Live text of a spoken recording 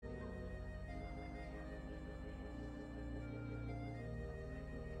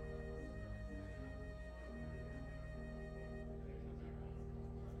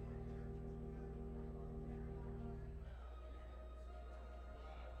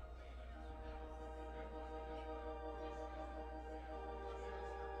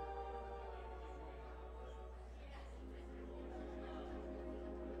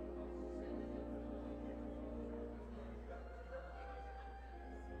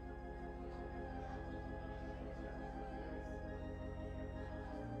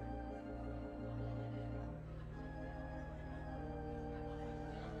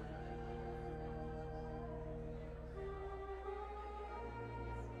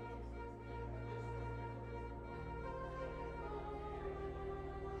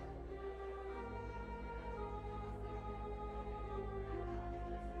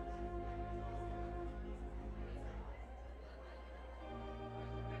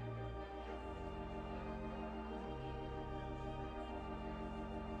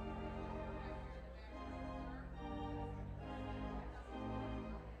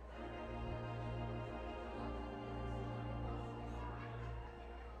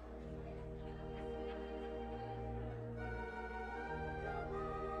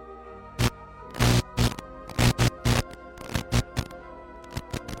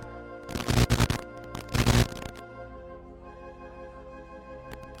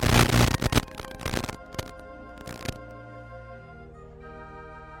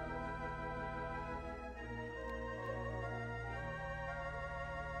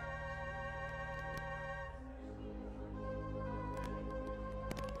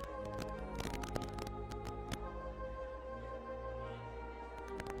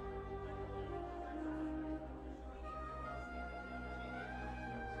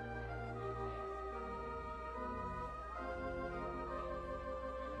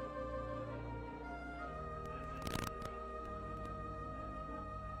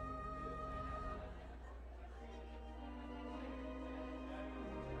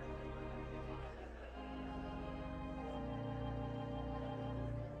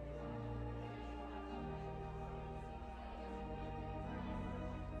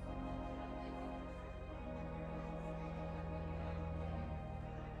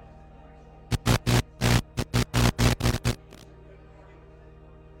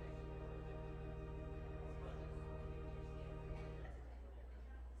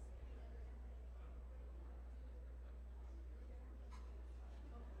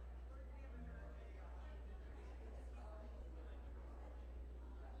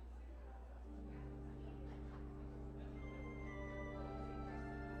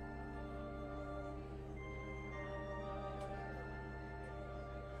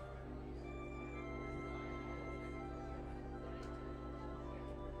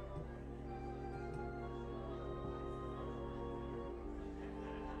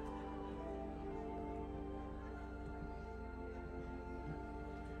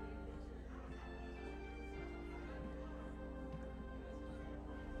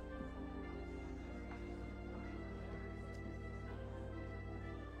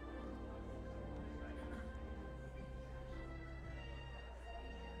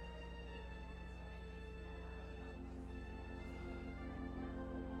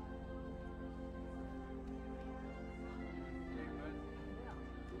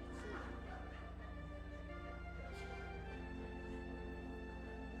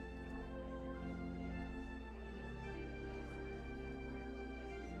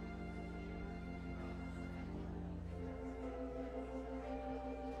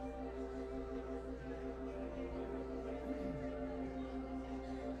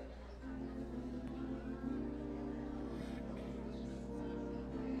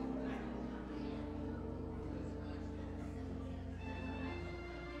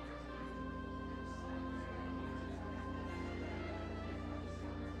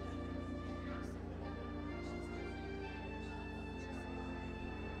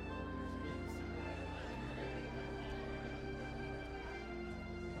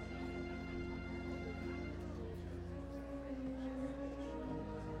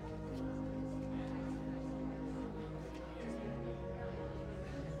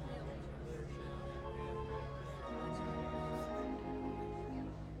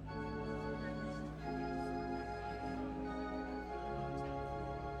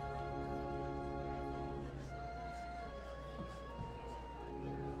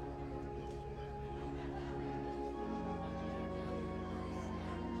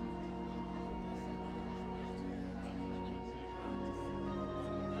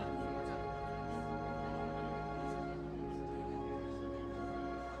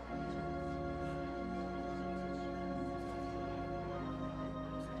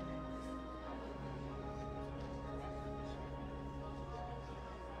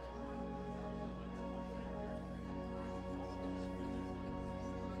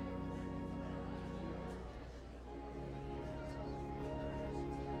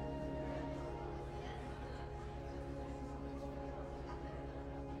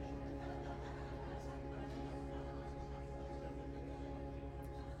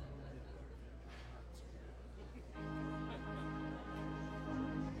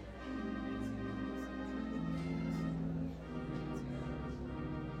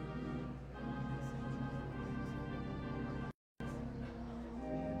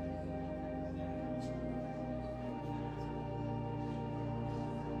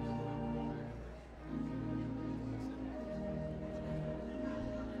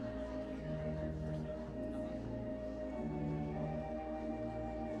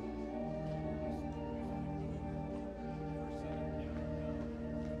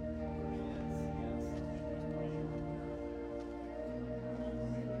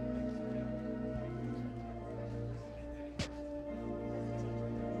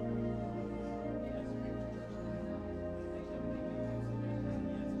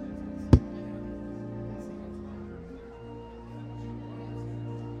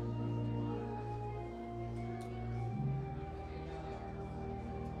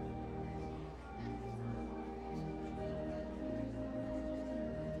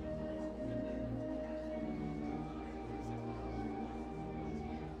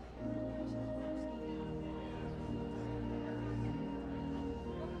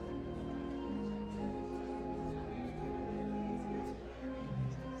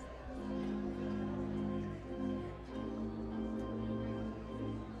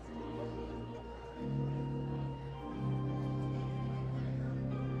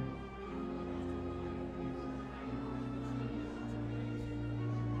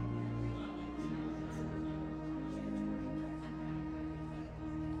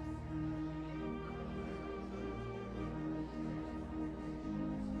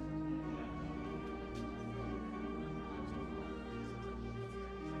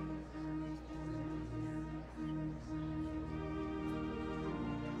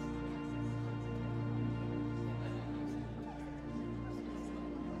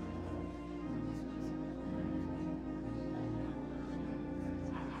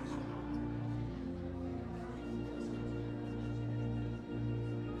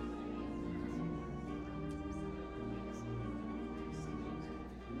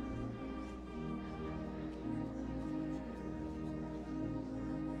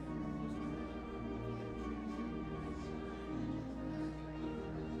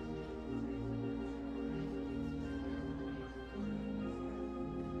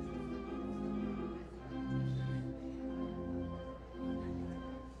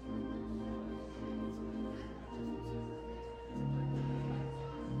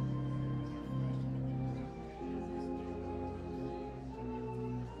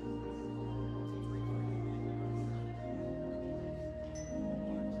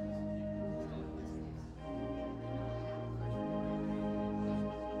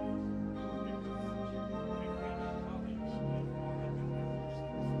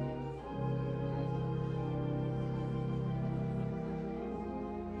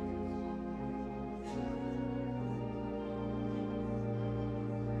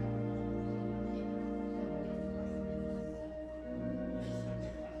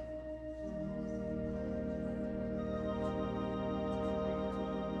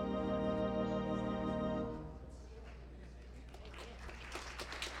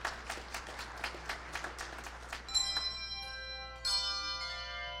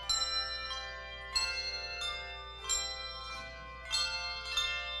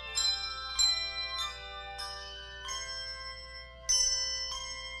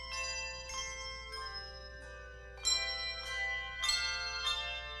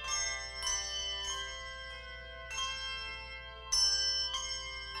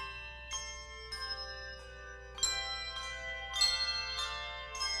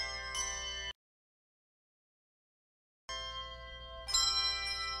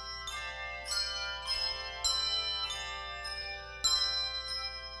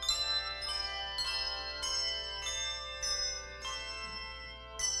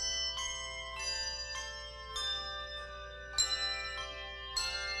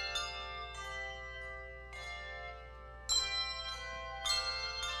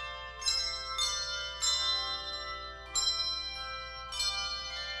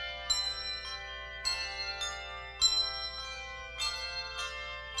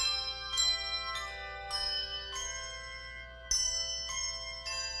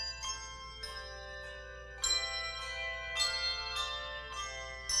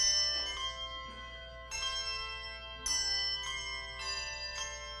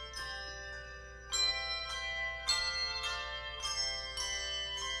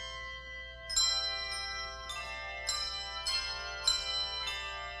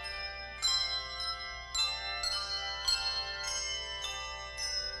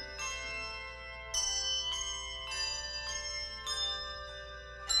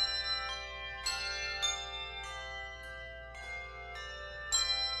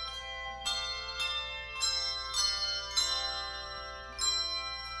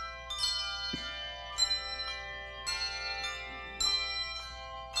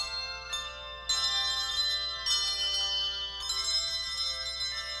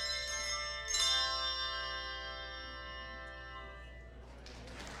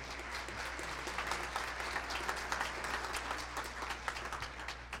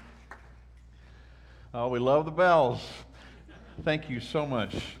Oh, we love the bells. Thank you so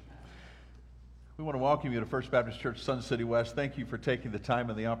much. We want to welcome you to First Baptist Church, Sun City West. Thank you for taking the time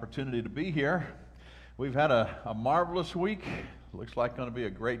and the opportunity to be here. We've had a marvelous week. Looks like going to be a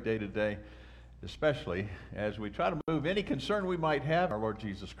great day today, especially as we try to move any concern we might have our Lord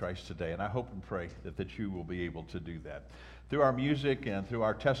Jesus Christ today. And I hope and pray that you will be able to do that. Through our music and through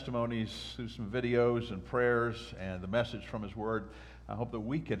our testimonies, through some videos and prayers and the message from His Word, I hope that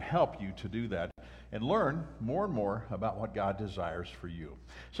we can help you to do that and learn more and more about what God desires for you.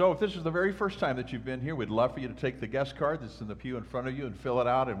 So if this is the very first time that you've been here, we'd love for you to take the guest card that's in the pew in front of you and fill it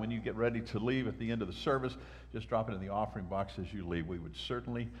out. And when you get ready to leave at the end of the service, just drop it in the offering box as you leave. We would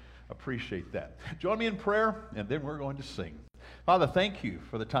certainly appreciate that. Join me in prayer, and then we're going to sing. Father, thank you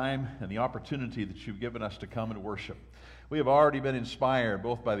for the time and the opportunity that you've given us to come and worship. We have already been inspired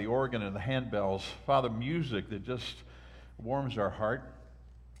both by the organ and the handbells. Father, music that just warms our heart,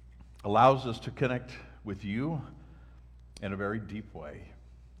 allows us to connect with you in a very deep way.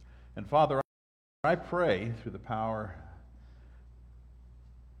 And Father, I pray through the power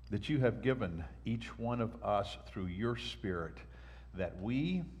that you have given each one of us through your Spirit, that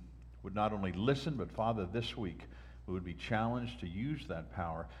we would not only listen, but Father, this week we would be challenged to use that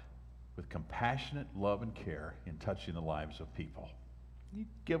power with compassionate love and care in touching the lives of people. You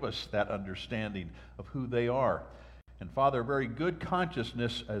give us that understanding of who they are. And Father, a very good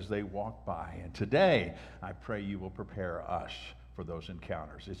consciousness as they walk by. And today, I pray you will prepare us for those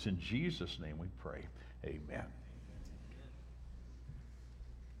encounters. It's in Jesus' name we pray. Amen.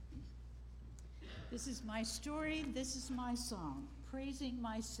 This is my story, this is my song, praising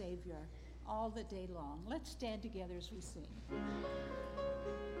my Savior all the day long. Let's stand together as we sing.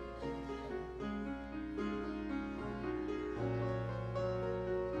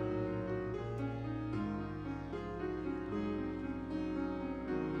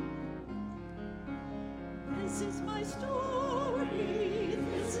 This is my story,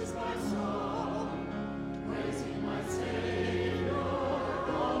 this is my song, praising my Savior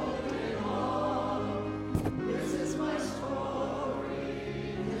all the day long. This is my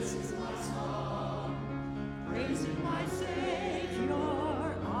story, this is my song, praising my Savior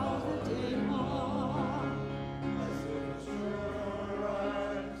all the day long.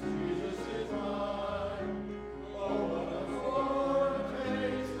 Jesus is mine, oh what a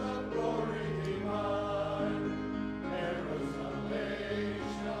foretaste of glory divine.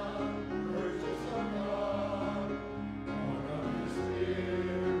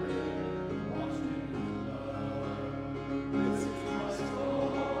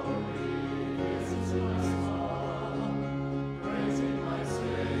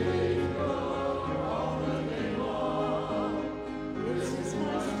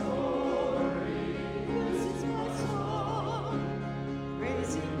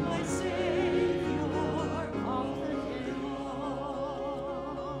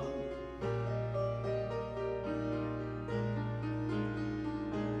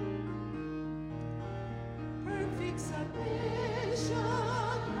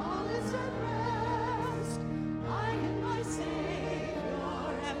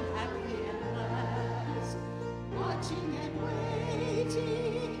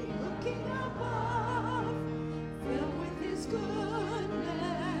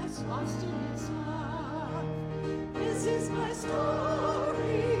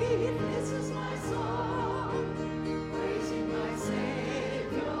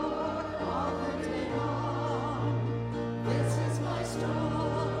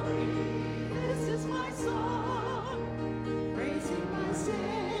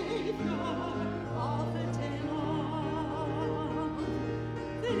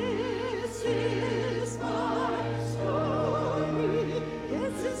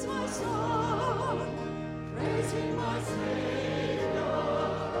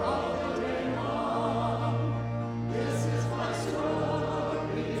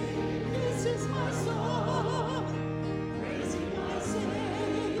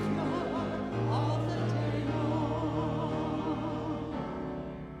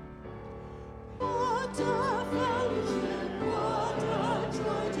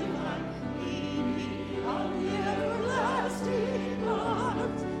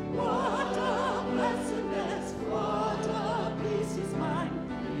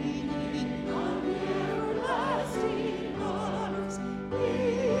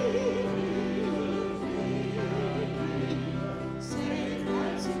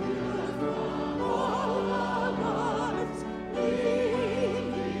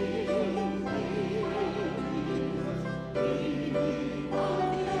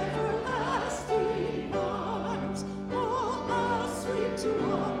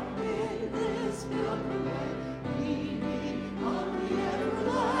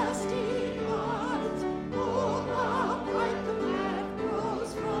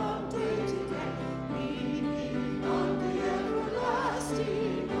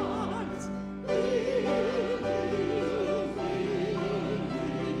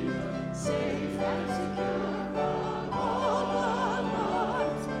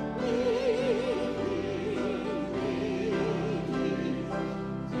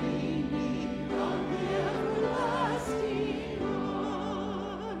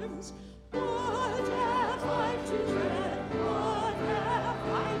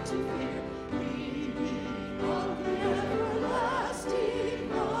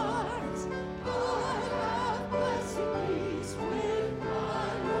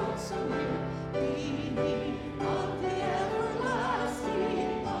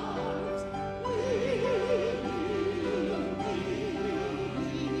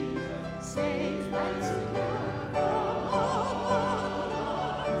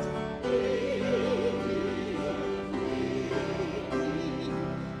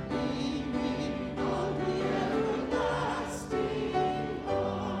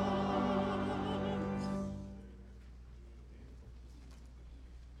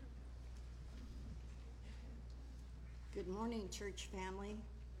 Good morning, church family.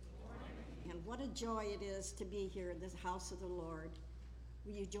 And what a joy it is to be here in this house of the Lord.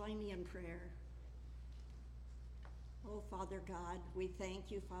 Will you join me in prayer? Oh, Father God, we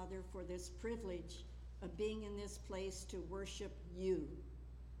thank you, Father, for this privilege of being in this place to worship you.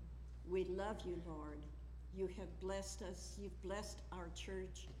 We love you, Lord. You have blessed us. You've blessed our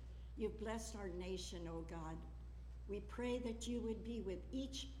church. You've blessed our nation, oh God. We pray that you would be with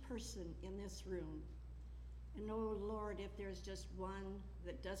each person in this room. And oh Lord, if there's just one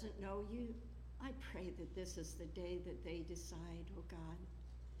that doesn't know you, I pray that this is the day that they decide, oh God.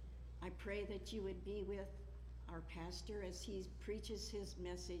 I pray that you would be with our pastor as he preaches his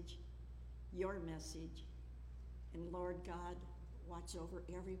message, your message. And Lord God, watch over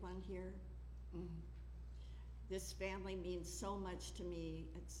everyone here. This family means so much to me.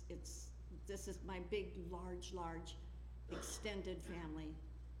 This is my big, large, extended family.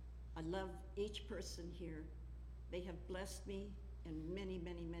 I love each person here. They have blessed me in many,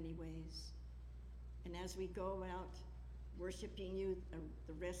 many, many ways. And as we go out worshiping you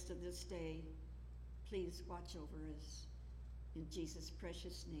the rest of this day, please watch over us. In Jesus'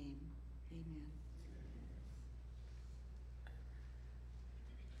 precious name, amen.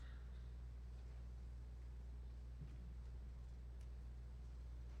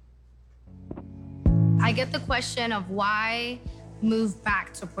 I get the question of why move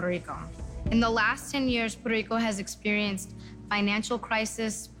back to Puerto Rico. In the last 10 years, Puerto Rico has experienced financial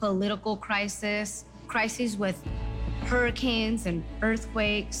crisis, political crisis, crises with hurricanes and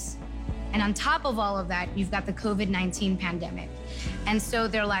earthquakes. And on top of all of that, you've got the COVID-19 pandemic. And so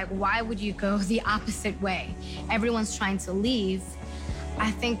they're like, why would you go the opposite way? Everyone's trying to leave.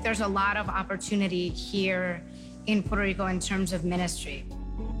 I think there's a lot of opportunity here in Puerto Rico in terms of ministry.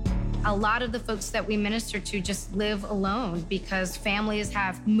 A lot of the folks that we minister to just live alone because families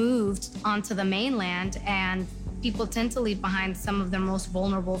have moved onto the mainland and people tend to leave behind some of their most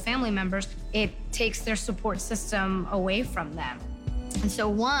vulnerable family members. It takes their support system away from them. And so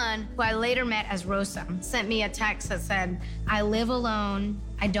one, who I later met as Rosa, sent me a text that said, I live alone,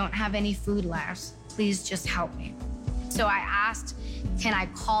 I don't have any food left, please just help me. So I asked, can I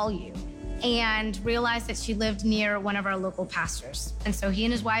call you? And realized that she lived near one of our local pastors. And so he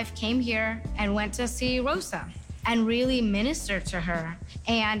and his wife came here and went to see Rosa and really ministered to her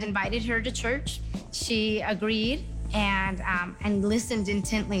and invited her to church. She agreed and listened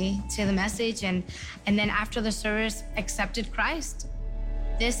intently to the message and then after the service accepted Christ.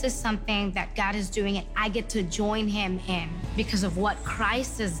 This is something that God is doing and I get to join him in because of what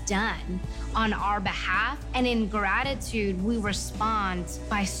Christ has done on our behalf. And in gratitude, we respond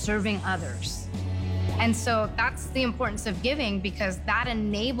by serving others. And so that's the importance of giving because that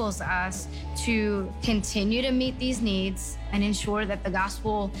enables us to continue to meet these needs and ensure that the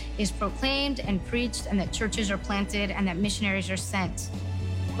gospel is proclaimed and preached and that churches are planted and that missionaries are sent.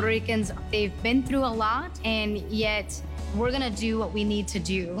 Puerto Ricans, they've been through a lot and yet we're gonna do what we need to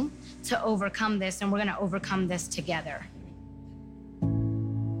do to overcome this and we're gonna overcome this together.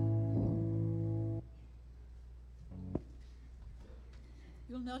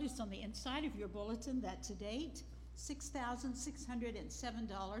 You'll notice on the inside of your bulletin that to date,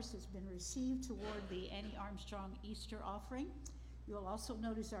 $6,607 has been received toward the Annie Armstrong Easter offering. You'll also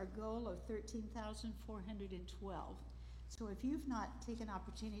notice our goal of $13,412. So if you've not taken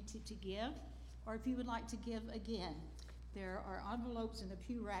opportunity to give, or if you would like to give again, there are envelopes in the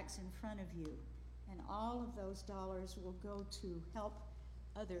pew racks in front of you, and all of those dollars will go to help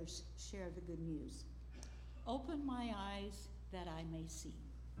others share the good news. Open my eyes that I may see.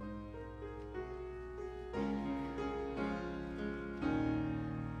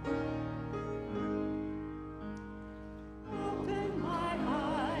 Open my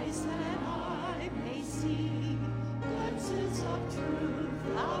eyes that I may see glimpses of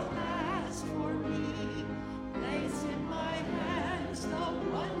truth thou hast for me. Place in my hands the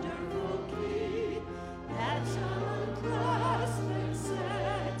wonderful key that shall unclasp and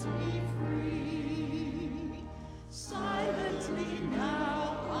set me free. Silently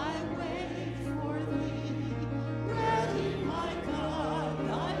now I wait for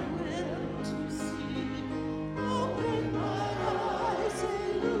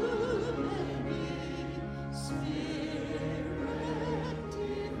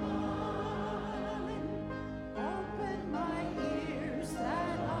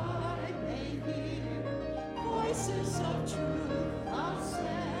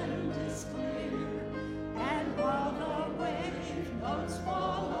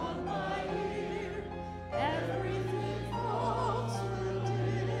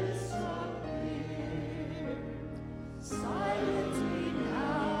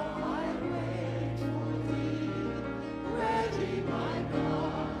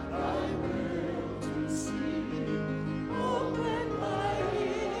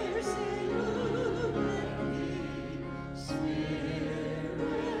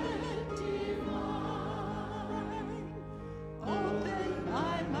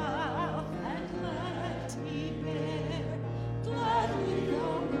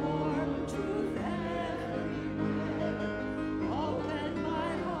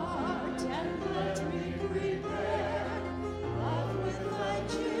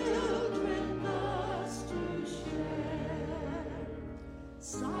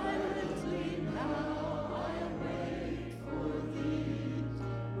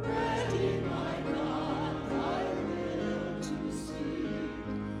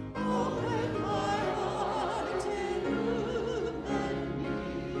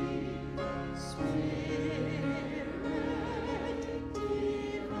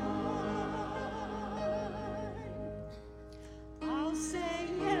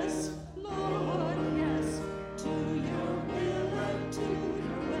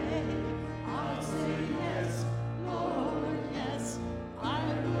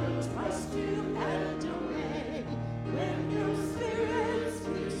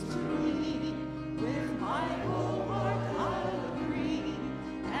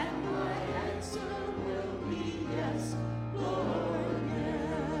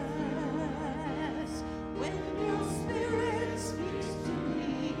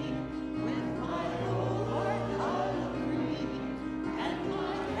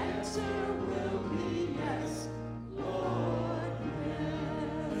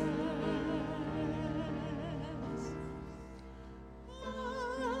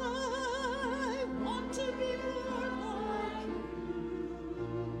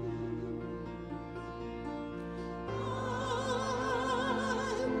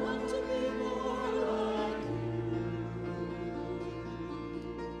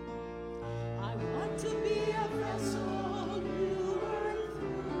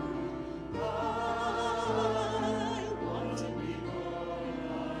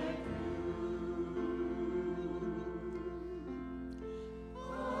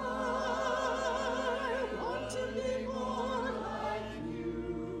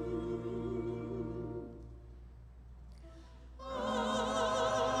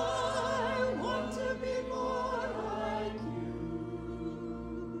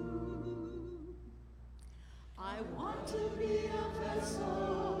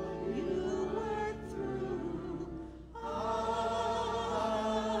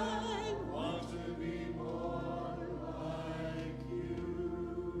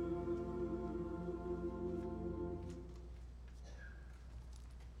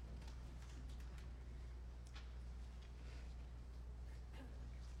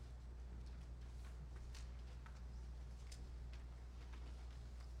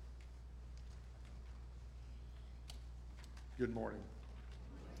Good morning.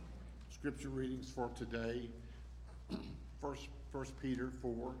 Scripture readings for today, First Peter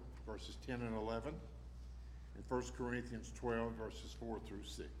 4, verses 10 and 11, and 1 Corinthians 12, verses 4 through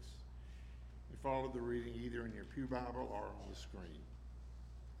 6. You follow the reading either in your pew Bible or on the screen.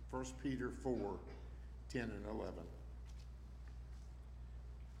 1 Peter 4, 10 and 11.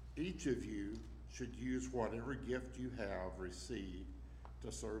 Each of you should use whatever gift you have received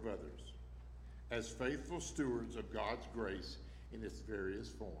to serve others, as faithful stewards of God's grace in its various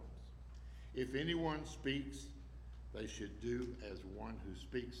forms. If anyone speaks, they should do as one who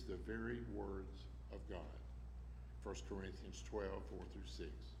speaks the very words of God. 1 Corinthians 12, 4 through 6.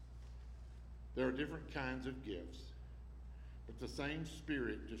 There are different kinds of gifts, but the same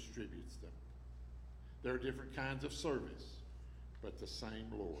Spirit distributes them. There are different kinds of service, but the same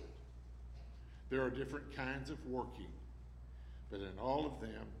Lord. There are different kinds of working, but in all of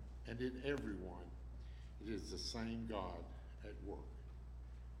them and in everyone, it is the same God at work.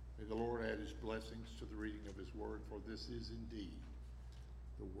 May the Lord add his blessings to the reading of his word, for this is indeed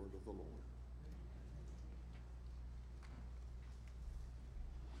the word of the Lord.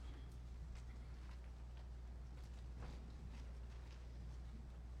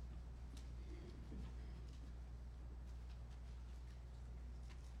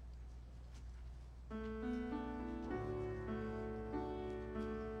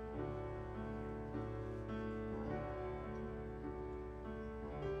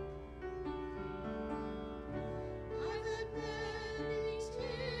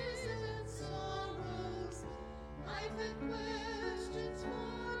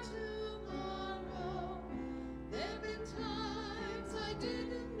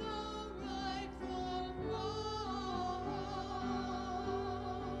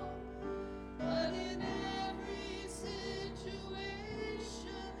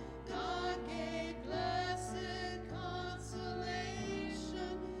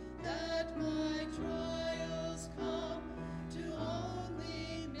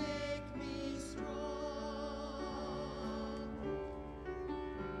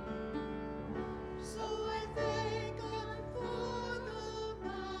 So I thank God for the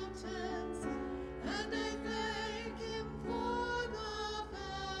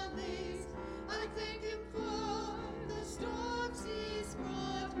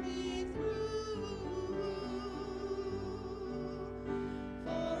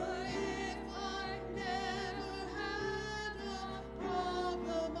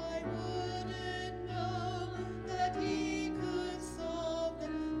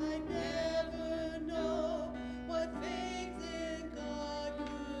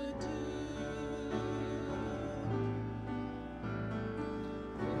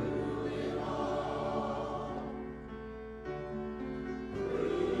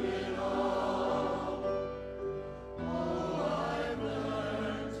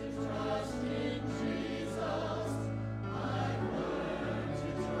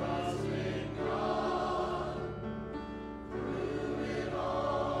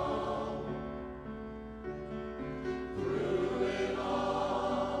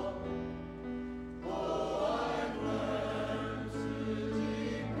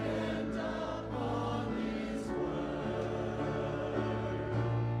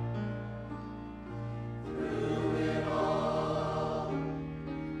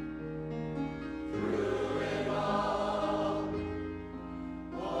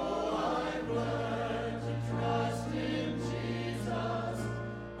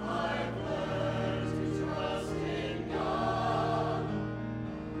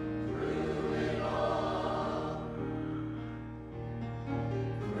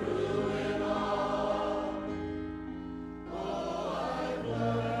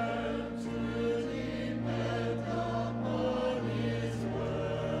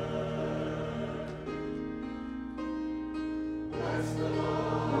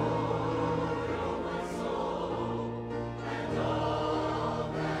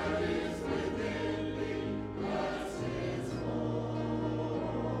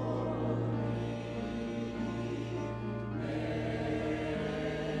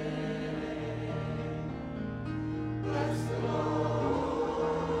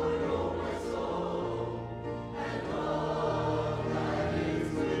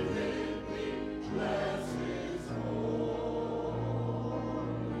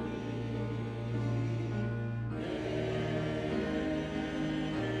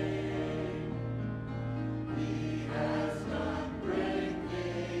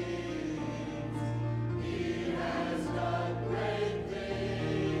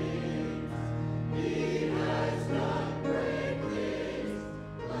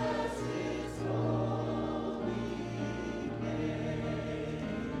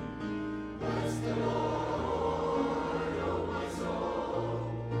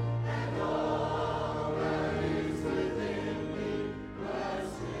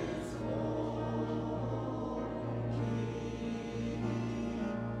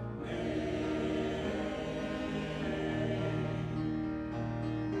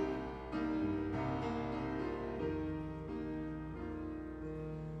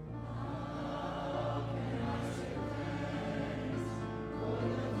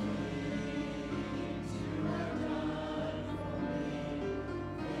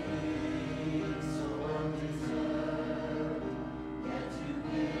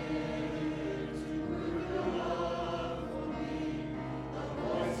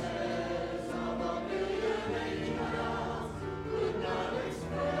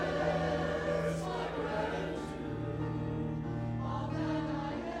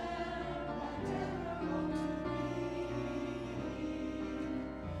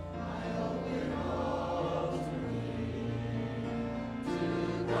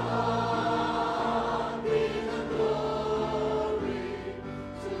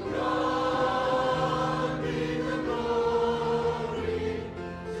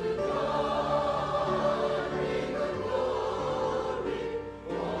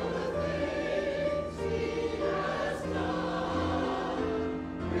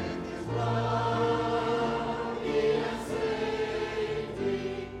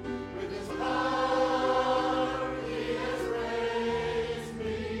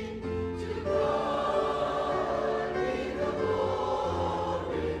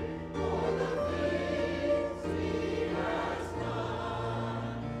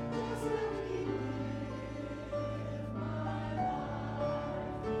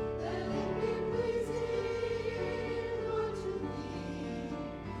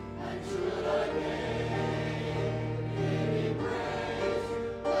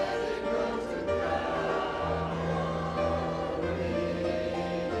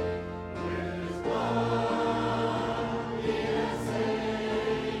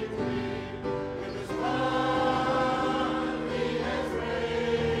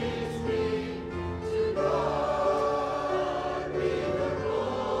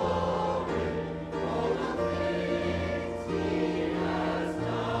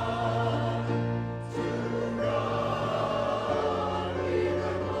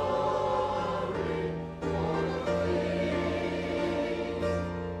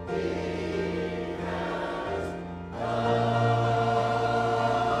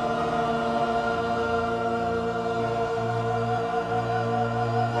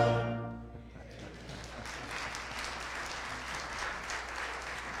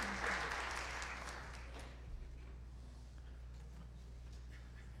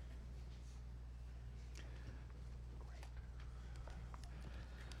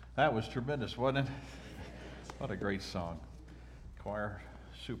That was tremendous, wasn't it? What a great song. Choir,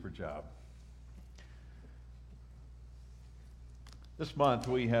 super job. This month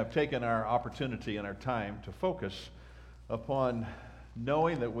we have taken our opportunity and our time to focus upon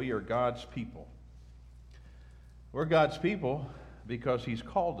knowing that we are God's people. We're God's people because He's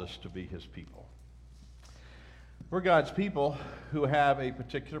called us to be His people. We're God's people who have a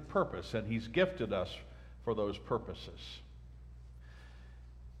particular purpose, and He's gifted us for those purposes.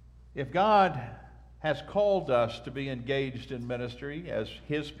 If God has called us to be engaged in ministry as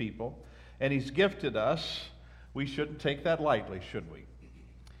His people, and He's gifted us, we shouldn't take that lightly, should we?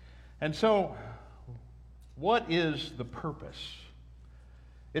 And so, what is the purpose?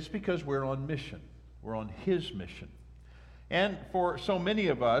 It's because we're on mission. We're on His mission. And for so many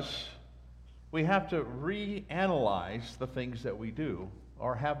of us, we have to reanalyze the things that we do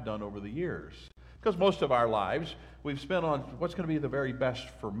or have done over the years. Because most of our lives we've spent on what's going to be the very best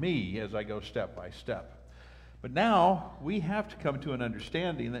for me as I go step by step. But now we have to come to an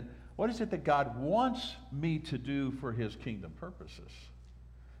understanding that what is it that God wants me to do for His kingdom purposes?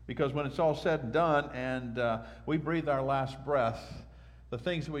 Because when it's all said and done and we breathe our last breath, the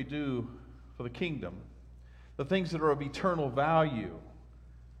things that we do for the kingdom, the things that are of eternal value,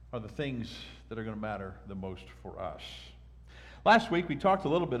 are the things that are going to matter the most for us. Last week we talked a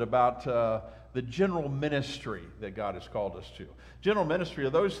little bit about the general ministry that God has called us to. General ministry are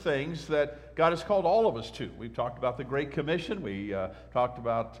those things that God has called all of us to. We've talked about the Great Commission. We talked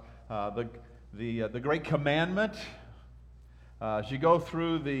about the Great Commandment. As you go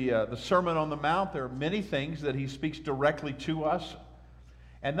through the Sermon on the Mount, there are many things that He speaks directly to us.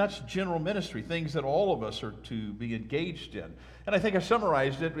 And that's general ministry, things that all of us are to be engaged in. And I think I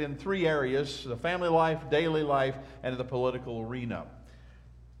summarized it in 3 areas: the family life, daily life, and the political arena.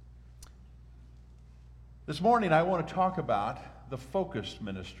 This morning I want to talk about the focused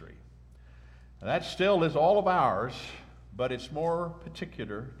ministry. And that still is all of ours, but it's more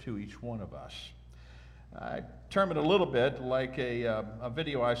particular to each one of us. I term it a little bit like a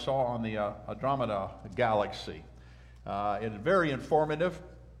video I saw on the Andromeda Galaxy. It's very informative.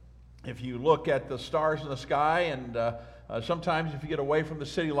 If you look at the stars in the sky, and sometimes if you get away from the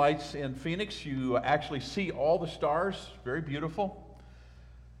city lights in Phoenix, you actually see all the stars. Very beautiful.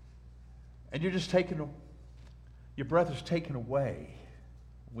 And you're just your breath is taken away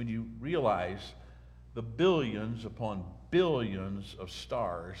when you realize the billions upon billions of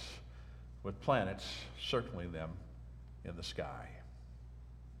stars with planets circling them in the sky.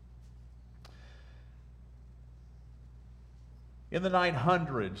 In the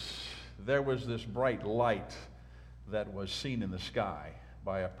 900s, there was this bright light that was seen in the sky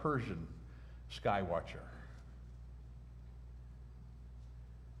by a Persian sky watcher.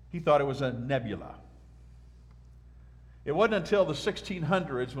 He thought it was a nebula. It wasn't until the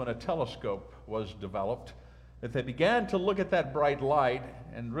 1600s, when a telescope was developed, that they began to look at that bright light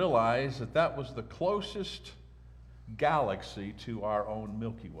and realize that that was the closest galaxy to our own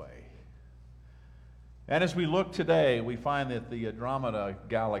Milky Way. And as we look today, we find that the Andromeda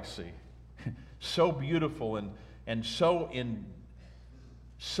Galaxy, so beautiful and so in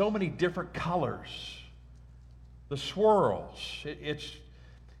so many different colors, the swirls,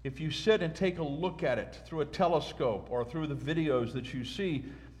 if you sit and take a look at it through a telescope or through the videos that you see,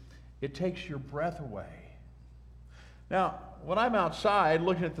 it takes your breath away. Now, when I'm outside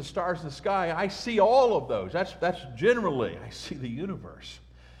looking at the stars in the sky, I see all of those. That's generally, I see the universe.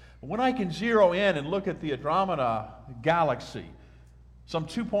 When I can zero in and look at the Andromeda Galaxy, some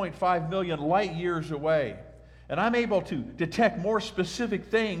 2.5 million light years away, and I'm able to detect more specific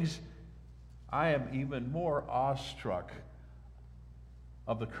things, I am even more awestruck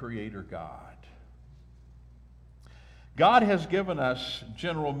of the Creator God. God has given us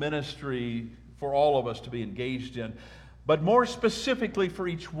general ministry for all of us to be engaged in, but more specifically for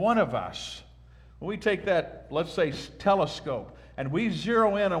each one of us. When we take that, let's say, telescope, and we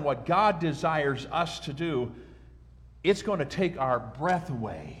zero in on what God desires us to do, it's going to take our breath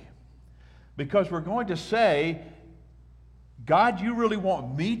away. Because we're going to say, God, you really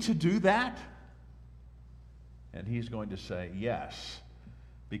want me to do that? And He's going to say, yes,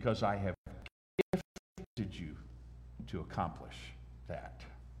 because I have gifted you to accomplish that.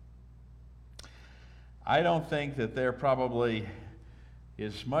 I don't think that there probably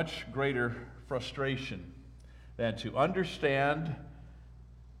is much greater frustration than to understand,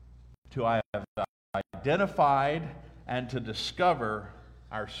 to have identified, and to discover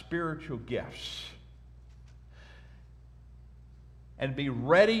our spiritual gifts and be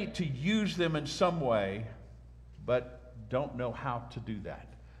ready to use them in some way, but don't know how to do that.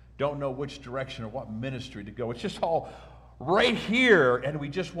 Don't know which direction or what ministry to go. It's just all right here, and we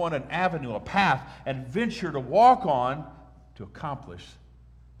just want an avenue, a path, and venture to walk on to accomplish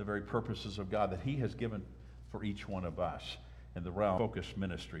the very purposes of God that He has given for each one of us in the realm of focused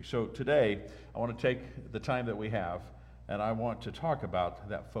ministry. So today, I want to take the time that we have, and I want to talk about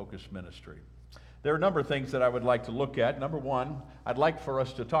that focused ministry. There are a number of things that I would like to look at. Number one, I'd like for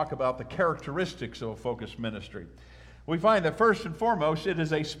us to talk about the characteristics of a focused ministry. We find that first and foremost, it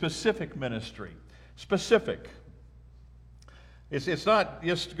is a specific ministry. Specific. It's not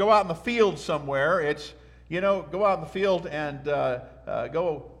just go out in the field somewhere. It's, go out in the field and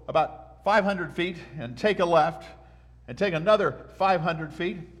go about 500 feet and take a left and take another 500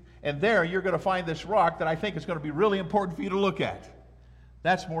 feet. And there you're going to find this rock that I think is going to be really important for you to look at.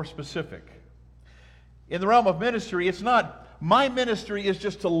 That's more specific. In the realm of ministry, it's not, my ministry is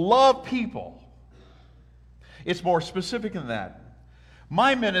just to love people. It's more specific than that.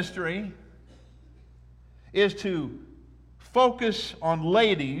 My ministry is to focus on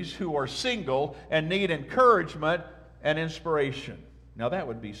ladies who are single and need encouragement and inspiration. Now that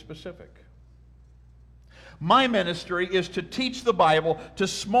would be specific. My ministry is to teach the Bible to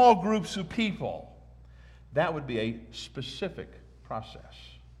small groups of people. That would be a specific process.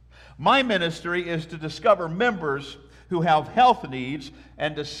 My ministry is to discover members who have health needs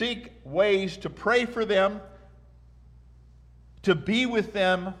and to seek ways to pray for them, to be with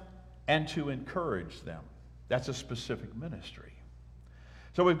them, and to encourage them. That's a specific ministry.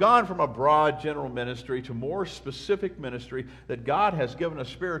 So we've gone from a broad general ministry to more specific ministry that God has given us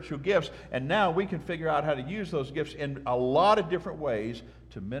spiritual gifts, and now we can figure out how to use those gifts in a lot of different ways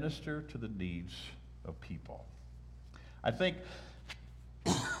to minister to the needs of people. I think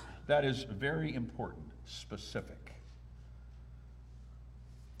that is very important, specific.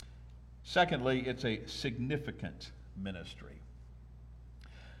 Secondly, it's a significant ministry.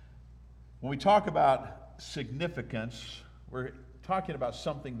 When we talk about significance, we're talking about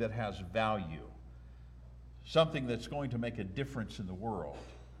something that has value, something that's going to make a difference in the world,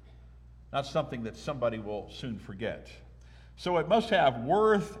 not something that somebody will soon forget. So it must have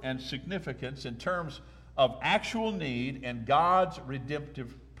worth and significance in terms of actual need and God's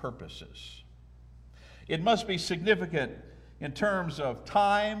redemptive purposes. It must be significant in terms of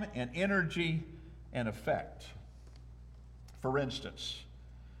time and energy and effect. For instance,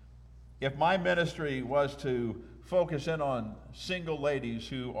 if my ministry was to focus in on single ladies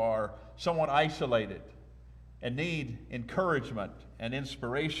who are somewhat isolated and need encouragement and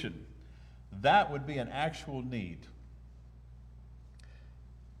inspiration, that would be an actual need.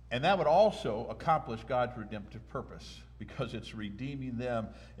 And that would also accomplish God's redemptive purpose because it's redeeming them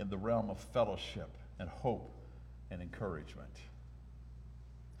in the realm of fellowship and hope and encouragement.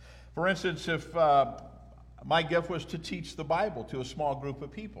 For instance, if my gift was to teach the Bible to a small group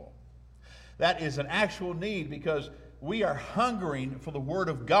of people, that is an actual need because we are hungering for the Word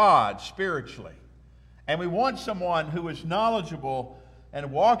of God spiritually. And we want someone who is knowledgeable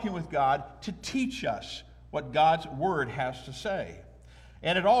and walking with God to teach us what God's Word has to say.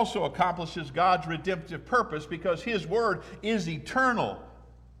 And it also accomplishes God's redemptive purpose because His Word is eternal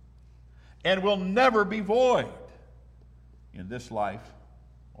and will never be void in this life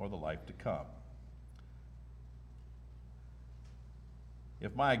or the life to come.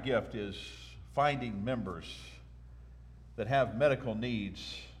 If my gift is finding members that have medical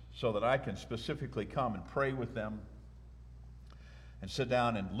needs so that I can specifically come and pray with them and sit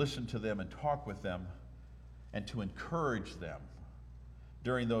down and listen to them and talk with them and to encourage them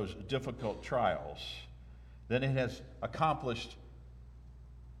during those difficult trials, then it has accomplished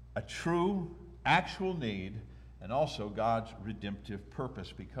a true, actual need and also God's redemptive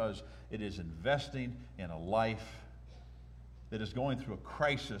purpose because it is investing in a life that is going through a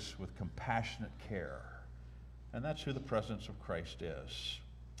crisis with compassionate care. And that's who the presence of Christ is.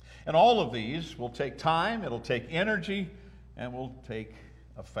 And all of these will take time, it'll take energy, and will take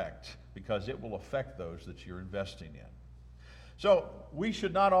effect because it will affect those that you're investing in. So we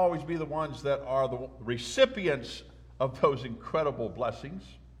should not always be the ones that are the recipients of those incredible blessings.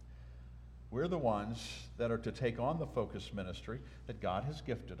 We're the ones that are to take on the focus ministry that God has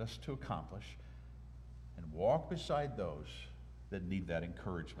gifted us to accomplish and walk beside those that need that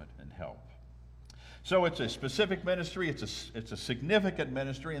encouragement and help. So it's a specific ministry, it's a significant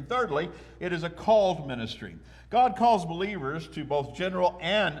ministry, and thirdly, it is a called ministry. God calls believers to both general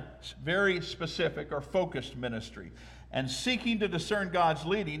and very specific or focused ministry. And seeking to discern God's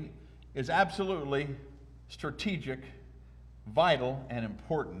leading is absolutely strategic, vital, and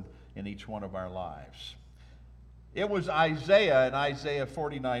important in each one of our lives. It was Isaiah in Isaiah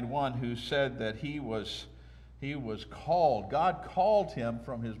 49:1 who said that he was called. God called him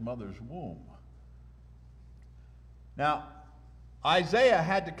from his mother's womb. Now, Isaiah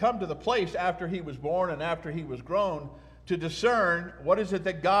had to come to the place after he was born and after he was grown to discern, what is it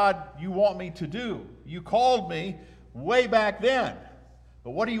that God, you want me to do? You called me way back then,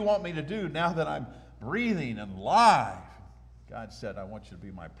 but what do you want me to do now that I'm breathing and alive? God said, I want you to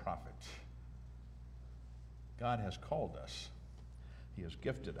be my prophet. God has called us. He has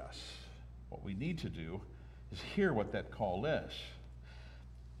gifted us. What we need to do is hear what that call is.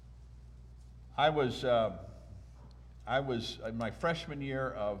 I was in my freshman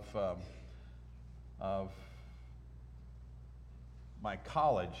year of my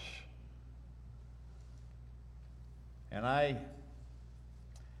college, and I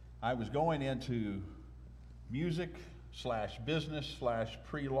was going into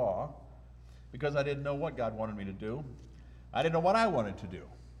music/business/pre-law because I didn't know what God wanted me to do. I didn't know what I wanted to do.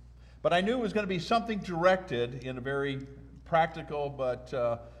 But I knew it was going to be something directed in a very practical but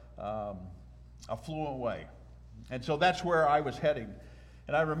affluent way. And so that's where I was heading.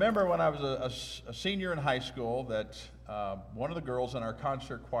 And I remember when I was a senior in high school that one of the girls in our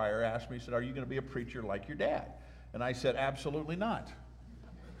concert choir asked me, said, are you going to be a preacher like your dad? And I said, absolutely not.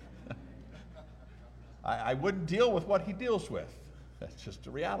 I wouldn't deal with what he deals with. That's just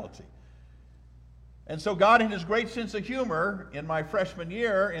a reality. And so God, in his great sense of humor, in my freshman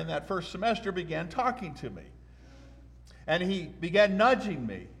year, in that first semester, began talking to me. And he began nudging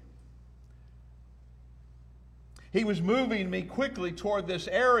me. He was moving me quickly toward this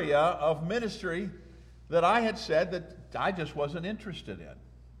area of ministry that I had said that I just wasn't interested in.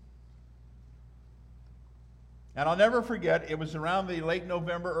 And I'll never forget, it was around the late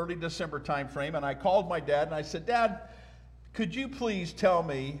November, early December time frame, and I called my dad and I said, Dad, could you please tell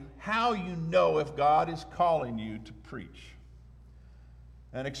me how you know if God is calling you to preach?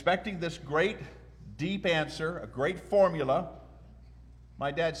 And expecting this great, deep answer, a great formula,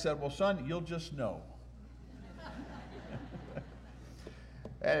 my dad said, well, son, you'll just know.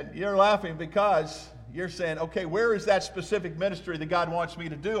 And you're laughing because you're saying, okay, where is that specific ministry that God wants me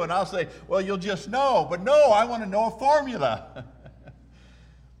to do? And I'll say, well, you'll just know. But no, I want to know a formula.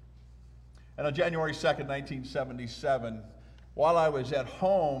 And on January 2nd, 1977, while I was at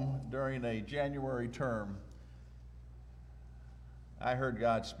home during a January term, I heard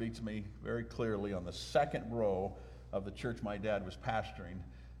God speak to me very clearly on the second row of the church my dad was pastoring.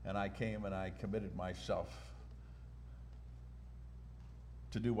 And I came and I committed myself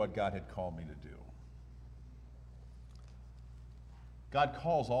to do what God had called me to do. God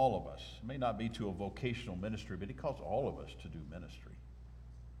calls all of us. It may not be to a vocational ministry, but he calls all of us to do ministry,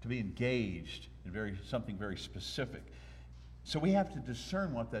 to be engaged in something very specific. So we have to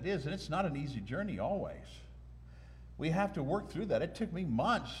discern what that is, and it's not an easy journey always. We have to work through that. It took me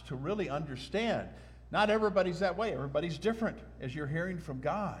months to really understand. Not everybody's that way. Everybody's different as you're hearing from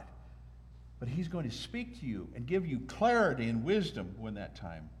God. But he's going to speak to you and give you clarity and wisdom when that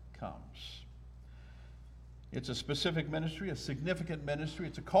time comes. It's a specific ministry, a significant ministry.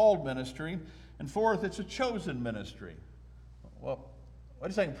 It's a called ministry. And fourth, it's a chosen ministry. Well, wait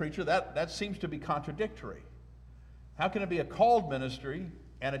a second, preacher. That seems to be contradictory. How can it be a called ministry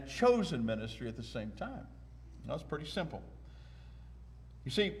and a chosen ministry at the same time? Well, it's pretty simple.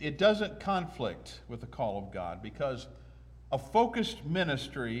 You see, it doesn't conflict with the call of God because a focused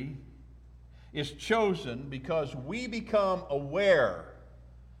ministry is chosen because we become aware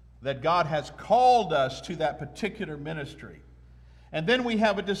that God has called us to that particular ministry. And then we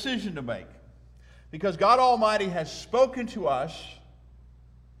have a decision to make. Because God Almighty has spoken to us,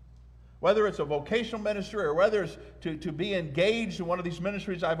 whether it's a vocational ministry or whether it's to be engaged in one of these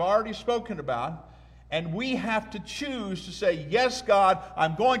ministries I've already spoken about, and we have to choose to say, yes, God,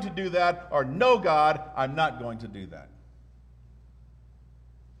 I'm going to do that, or no, God, I'm not going to do that.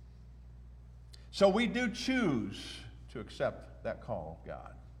 So we do choose to accept that call of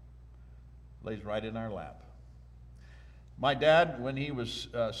God. It lays right in our lap. My dad, when he was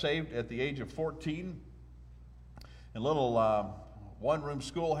saved at the age of 14, in a little one-room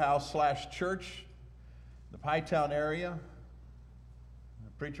schoolhouse/church in the Pytown area, a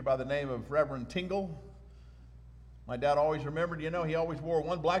preacher by the name of Reverend Tingle. My dad always remembered, he always wore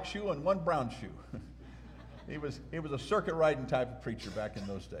one black shoe and one brown shoe. He was a circuit riding type of preacher back in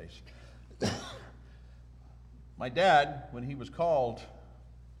those days. My dad, when he was called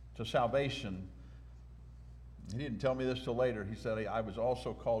to salvation, he didn't tell me this till later. He said, I was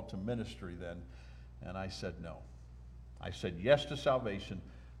also called to ministry then. And I said no. I said yes to salvation.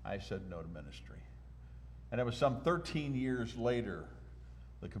 I said no to ministry. And it was some 13 years later,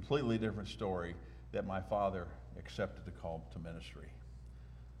 the completely different story, that my father accepted the call to ministry.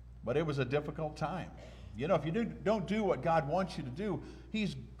 But it was a difficult time. If you don't do what God wants you to do,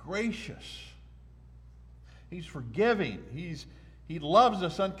 he's gracious. He's forgiving. He loves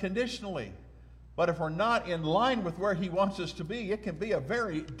us unconditionally. But if we're not in line with where He wants us to be, it can be a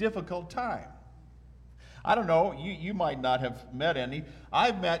very difficult time. I don't know, you might not have met any.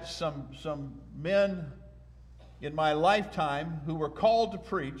 I've met some men in my lifetime who were called to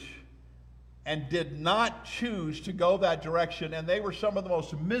preach and did not choose to go that direction, and they were some of the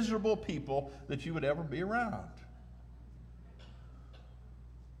most miserable people that you would ever be around.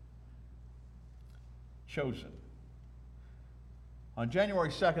 Chosen. On January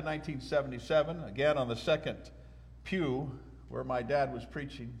 2nd, 1977, again on the second pew where my dad was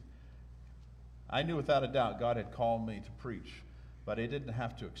preaching, I knew without a doubt God had called me to preach, but I didn't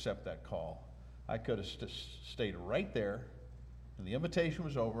have to accept that call. I could have stayed right there, and the invitation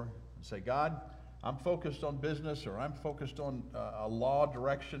was over, and say, God, I'm focused on business, or I'm focused on a law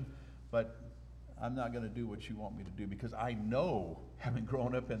direction, but I'm not going to do what you want me to do, because I know, having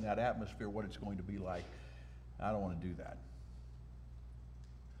grown up in that atmosphere, what it's going to be like. I don't want to do that.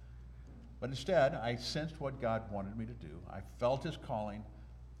 But instead, I sensed what God wanted me to do. I felt His calling,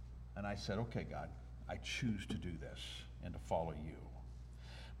 and I said, okay, God, I choose to do this and to follow you.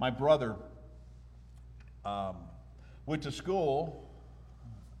 My brother went to school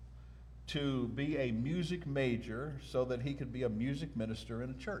to be a music major so that he could be a music minister in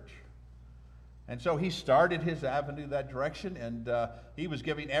a church. And so he started his avenue that direction, and he was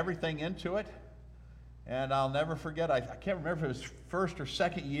giving everything into it. And I'll never forget, I can't remember if it was first or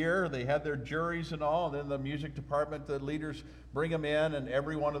second year, they had their juries and all, and then the music department, the leaders bring them in, and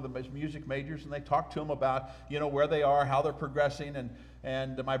every one of the music majors, and they talk to them about, where they are, how they're progressing,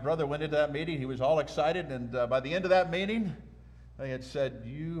 and my brother went into that meeting. He was all excited, and by the end of that meeting, they had said,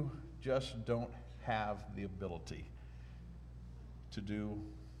 you just don't have the ability to do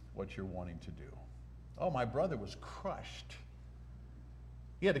what you're wanting to do. Oh, my brother was crushed.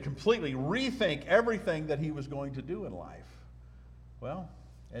 He had to completely rethink everything that he was going to do in life. Well,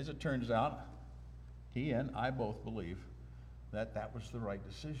 as it turns out, he and I both believe that that was the right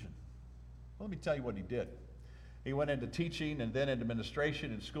decision. Well, let me tell you what he did. He went into teaching and then into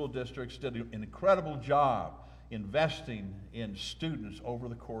administration in school districts, did an incredible job investing in students over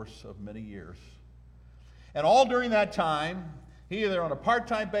the course of many years. And all during that time, he either on a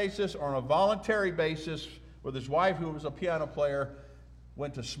part-time basis or on a voluntary basis with his wife, who was a piano player,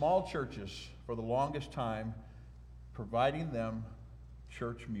 went to small churches for the longest time, providing them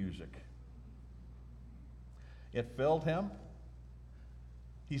church music. It filled him.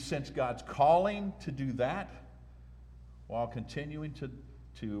 He sensed God's calling to do that while continuing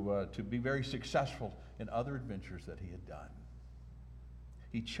to be very successful in other adventures that he had done.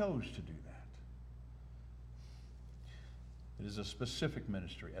 He chose to do that. It is a specific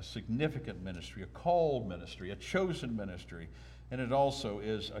ministry, a significant ministry, a called ministry, a chosen ministry, and it also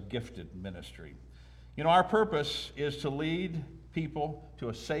is a gifted ministry. Our purpose is to lead people to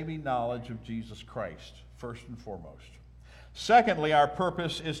a saving knowledge of Jesus Christ, first and foremost. Secondly, our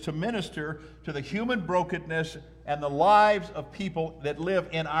purpose is to minister to the human brokenness and the lives of people that live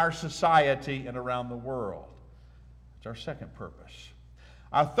in our society and around the world. That's our second purpose.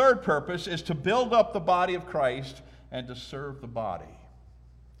 Our third purpose is to build up the body of Christ and to serve the body.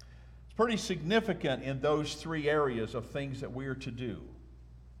 It's pretty significant in those three areas of things that we are to do.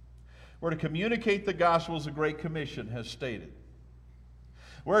 We're to communicate the gospel as the Great Commission has stated.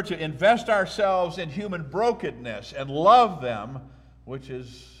 We're to invest ourselves in human brokenness and love them, which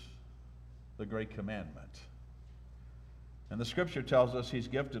is the Great Commandment. And the Scripture tells us He's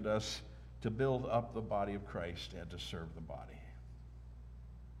gifted us to build up the body of Christ and to serve the body.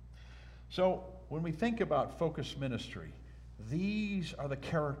 So when we think about focused ministry, these are the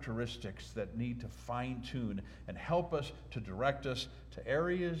characteristics that need to fine-tune and help us to direct us to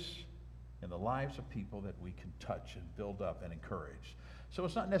areas in the lives of people that we can touch and build up and encourage. So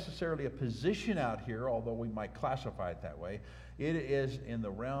it's not necessarily a position out here, although we might classify it that way. It is in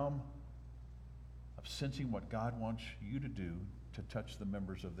the realm of sensing what God wants you to do to touch the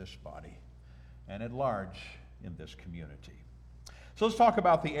members of this body and at large in this community. So let's talk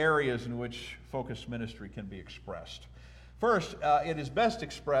about the areas in which focused ministry can be expressed. First, it is best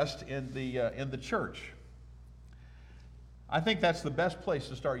expressed in the church. I think that's the best place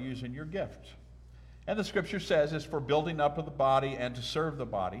to start using your gift. And the Scripture says it's for building up of the body and to serve the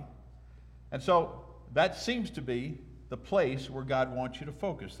body. And so that seems to be the place where God wants you to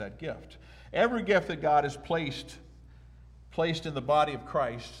focus that gift. Every gift that God has placed in the body of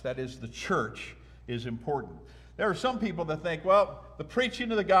Christ, that is the church, is important. There are some people that think, well, the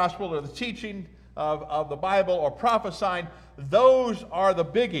preaching of the gospel or the teaching of the Bible or prophesying, those are the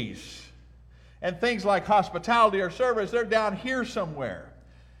biggies. And things like hospitality or service, they're down here somewhere.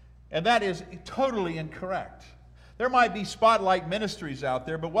 And that is totally incorrect. There might be spotlight ministries out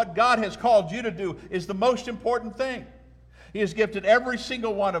there, but what God has called you to do is the most important thing. He has gifted every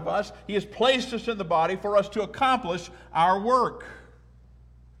single one of us. He has placed us in the body for us to accomplish our work.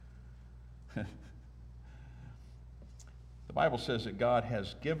 The Bible says that God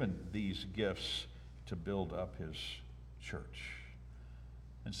has given these gifts to build up His church.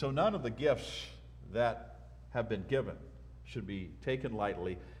 And so none of the gifts that have been given should be taken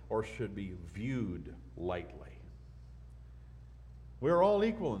lightly or should be viewed lightly. We're all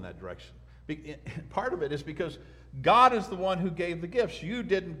equal in that direction. Part of it is because God is the one who gave the gifts. You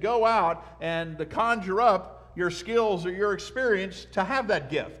didn't go out and conjure up your skills or your experience to have that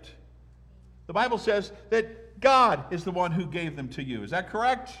gift. The Bible says that God is the one who gave them to you. Is that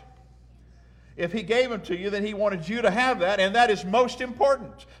correct? If He gave them to you, then He wanted you to have that, and that is most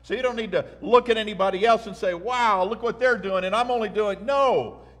important. So you don't need to look at anybody else and say, wow, look what they're doing, and I'm only doing.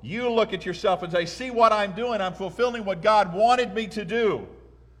 No. You look at yourself and say, see what I'm doing. I'm fulfilling what God wanted me to do.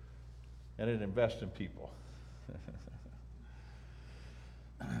 And then invest in people.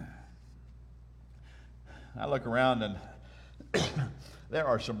 I look around and there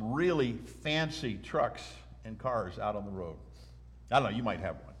are some really fancy trucks and cars out on the road. I don't know, you might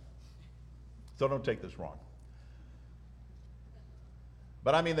have one. So don't take this wrong.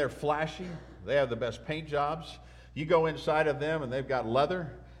 But I mean, they're flashy. They have the best paint jobs. You go inside of them and they've got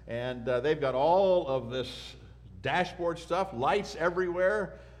leather and they've got all of this dashboard stuff, lights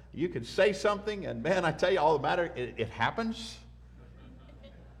everywhere. You can say something and man, I tell you, all the matter, it happens.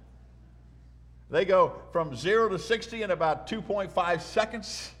 They go from 0 to 60 in about 2.5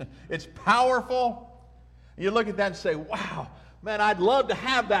 seconds. It's powerful. You look at that and say, wow, man, I'd love to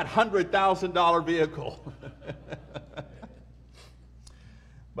have that $100,000 vehicle.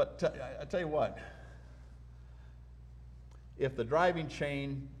 But I tell you what, if the driving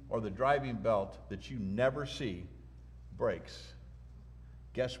chain or the driving belt that you never see breaks,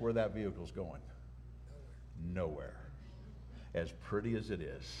 guess where that vehicle's going? Nowhere. As pretty as it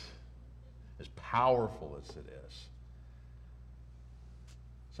is, as powerful as it is.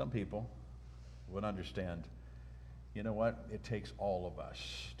 Some people would understand, you know what? It takes all of us.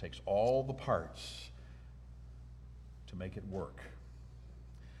 It takes all the parts to make it work.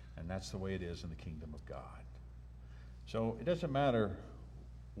 And that's the way it is in the kingdom of God. So it doesn't matter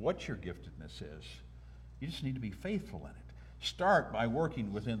what your giftedness is. You just need to be faithful in it. Start by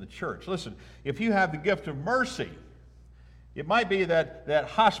working within the church. Listen, if you have the gift of mercy, it might be that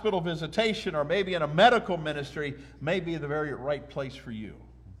hospital visitation or maybe in a medical ministry may be the very right place for you.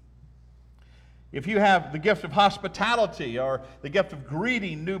 If you have the gift of hospitality or the gift of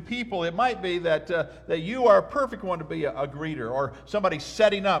greeting new people, it might be that you are a perfect one to be a greeter or somebody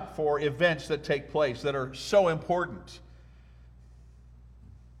setting up for events that take place that are so important.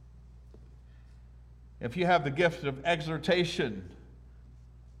 If you have the gift of exhortation,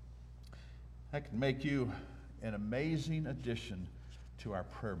 that can make you an amazing addition to our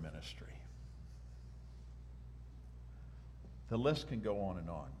prayer ministry. The list can go on and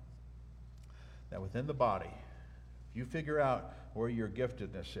on. That within the body, if you figure out where your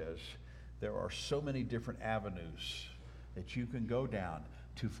giftedness is, there are so many different avenues that you can go down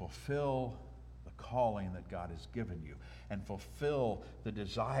to fulfill the calling that God has given you and fulfill the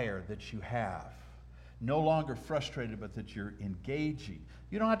desire that you have. No longer frustrated, but that you're engaging.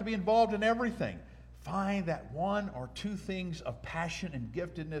 You don't have to be involved in everything. Find that one or two things of passion and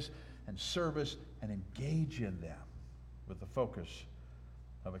giftedness and service and engage in them with the focus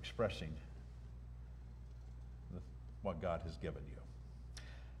of expressing what God has given you.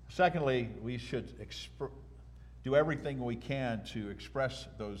 Secondly, we should do everything we can to express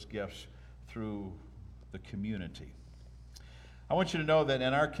those gifts through the community. I want you to know that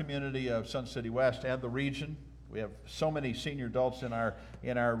in our community of Sun City West and the region, we have so many senior adults in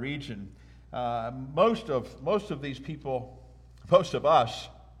our region. Most of these people, most of us,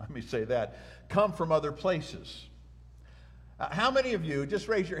 let me say that, come from other places. How many of you, just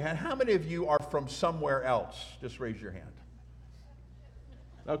raise your hand, how many of you are from somewhere else? Just raise your hand.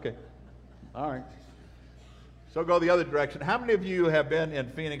 Okay. All right. So go the other direction. How many of you have been in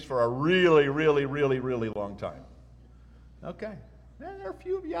Phoenix for a really, really, really, really long time? Okay. Yeah, there are a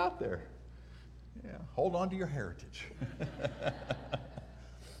few of you out there. Yeah. Hold on to your heritage.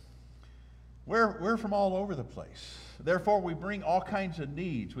 We're from all over the place. Therefore, we bring all kinds of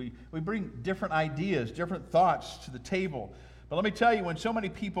needs. We bring different ideas, different thoughts to the table. But let me tell you, when so many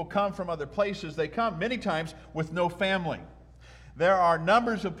people come from other places, they come many times with no family. There are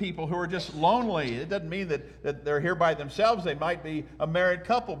numbers of people who are just lonely. It doesn't mean that they're here by themselves. They might be a married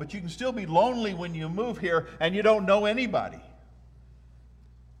couple, but you can still be lonely when you move here and you don't know anybody.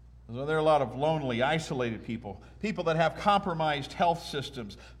 So there are a lot of lonely, isolated people, people that have compromised health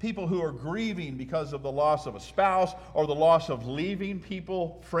systems, people who are grieving because of the loss of a spouse or the loss of leaving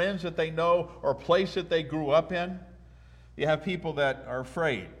people, friends that they know, or a place that they grew up in. You have people that are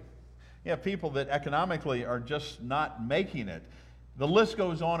afraid. You have people that economically are just not making it. The list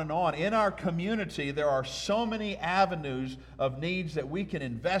goes on and on. In our community, there are so many avenues of needs that we can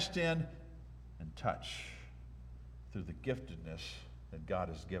invest in and touch through the giftedness that God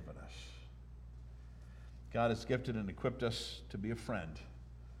has given us. God has gifted and equipped us to be a friend,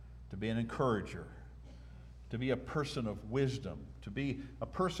 to be an encourager, to be a person of wisdom, to be a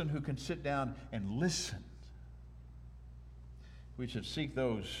person who can sit down and listen. We should seek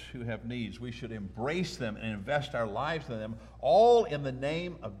those who have needs. We should embrace them and invest our lives in them, all in the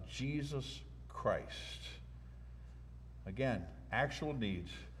name of Jesus Christ. Again, actual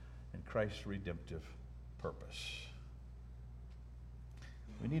needs and Christ's redemptive purpose.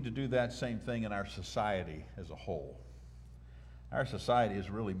 We need to do that same thing in our society as a whole. Our society is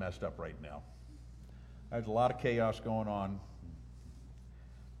really messed up right now. There's a lot of chaos going on.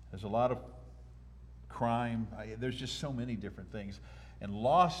 There's a lot of crime. There's just so many different things. And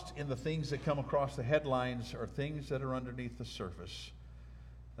lost in the things that come across the headlines are things that are underneath the surface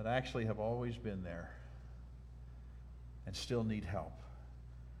that actually have always been there and still need help.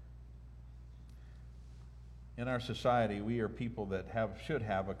 In our society, we are people that should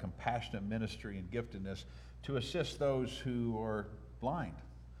have a compassionate ministry and giftedness to assist those who are blind,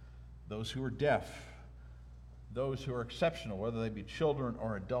 those who are deaf, those who are exceptional, whether they be children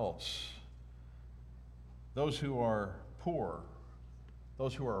or adults, those who are poor,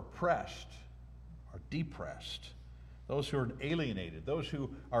 those who are oppressed or depressed, those who are alienated, those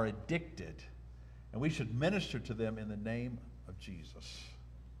who are addicted. And we should minister to them in the name of Jesus.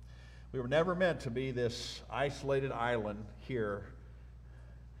 We were never meant to be this isolated island here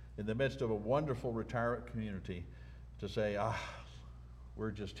in the midst of a wonderful retirement community to say,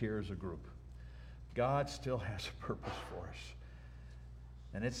 we're just here as a group. God still has a purpose for us.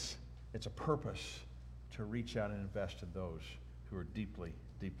 And it's a purpose to reach out and invest in those who are deeply,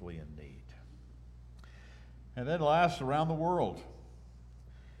 deeply in need. And then last, around the world,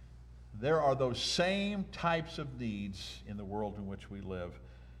 there are those same types of needs in the world in which we live.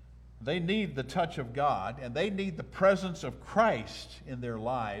 They need the touch of God, and they need the presence of Christ in their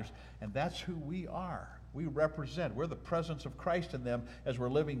lives, and that's who we are. We represent. We're the presence of Christ in them as we're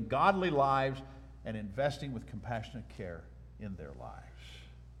living godly lives and investing with compassionate care in their lives.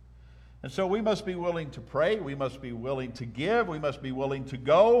 And so we must be willing to pray. We must be willing to give. We must be willing to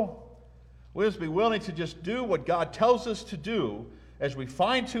go. We must be willing to just do what God tells us to do as we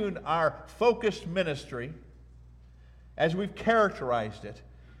fine-tune our focused ministry, as we've characterized it,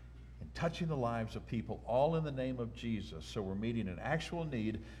 touching the lives of people, all in the name of Jesus. So we're meeting an actual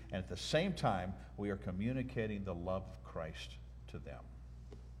need, and at the same time, we are communicating the love of Christ to them.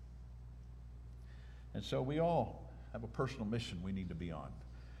 And so we all have a personal mission we need to be on.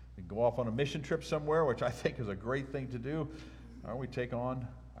 We can go off on a mission trip somewhere, which I think is a great thing to do, or we take on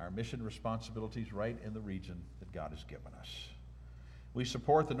our mission responsibilities right in the region that God has given us. We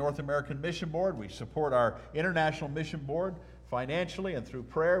support the North American Mission Board. We support our International Mission Board financially and through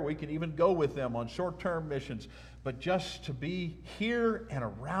prayer. We can even go with them on short-term missions. But just to be here and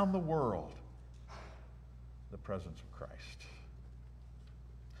around the world, the presence of Christ.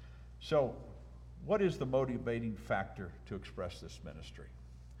 So, what is the motivating factor to express this ministry?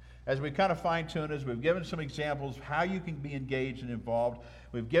 As we kind of fine-tune this, we've given some examples of how you can be engaged and involved.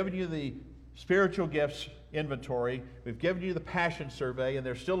 We've given you the spiritual gifts inventory. We've given you the passion survey, and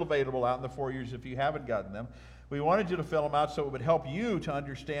they're still available out in the foyers if you haven't gotten them. We wanted you to fill them out so it would help you to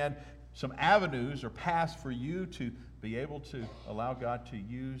understand some avenues or paths for you to be able to allow God to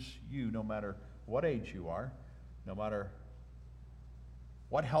use you no matter what age you are, no matter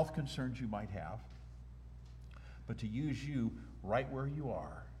what health concerns you might have, but to use you right where you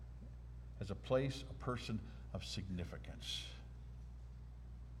are as a place, a person of significance.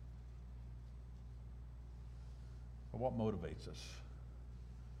 But what motivates us?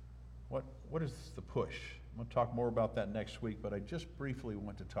 What is the push? I'm going to talk more about that next week, but I just briefly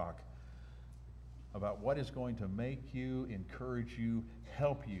want to talk about what is going to make you, encourage you,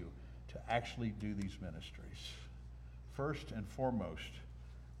 help you to actually do these ministries. First and foremost,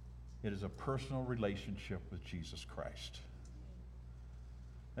 it is a personal relationship with Jesus Christ.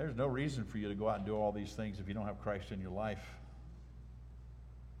 There's no reason for you to go out and do all these things if you don't have Christ in your life.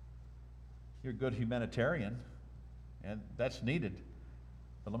 You're a good humanitarian, and that's needed.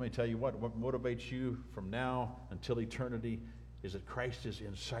 But let me tell you what motivates you from now until eternity is that Christ is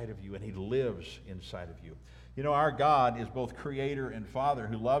inside of you and he lives inside of you. You know, our God is both creator and father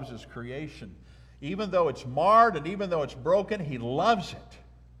who loves his creation. Even though it's marred and even though it's broken, he loves it.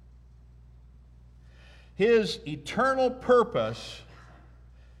 His eternal purpose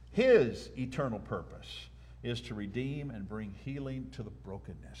is to redeem and bring healing to the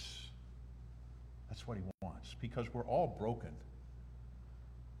brokenness. That's what he wants, because we're all broken.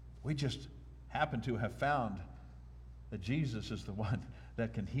 We just happen to have found that Jesus is the one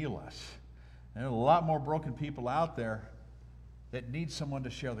that can heal us. And there are a lot more broken people out there that need someone to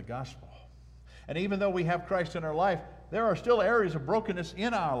share the gospel. And even though we have Christ in our life, there are still areas of brokenness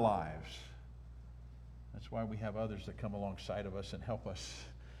in our lives. That's why we have others that come alongside of us and help us,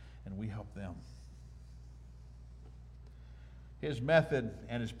 and we help them. His method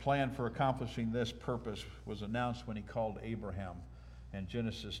and his plan for accomplishing this purpose was announced when he called Abraham in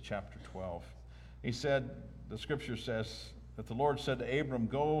Genesis chapter 12. He said, the scripture says that the Lord said to Abram,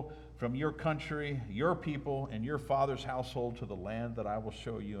 "Go from your country, your people, and your father's household to the land that I will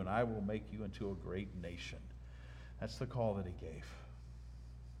show you, and I will make you into a great nation." That's the call that he gave.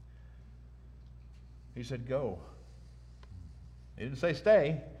 He said, go. He didn't say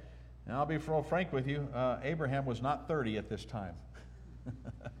stay. And I'll be real frank with you, Abraham was not 30 at this time.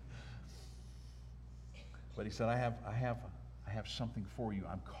 But he said, I have something for you.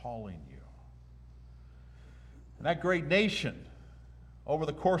 I'm calling you. And that great nation, over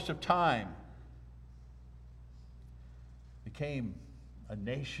the course of time, became a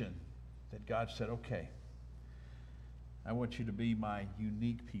nation that God said, okay, I want you to be my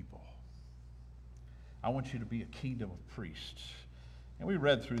unique people. I want you to be a kingdom of priests. And we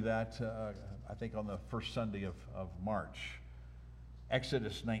read through that, I think, on the first Sunday of March.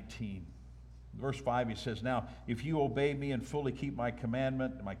 Exodus 19. Verse 5, he says, "Now, if you obey me and fully keep my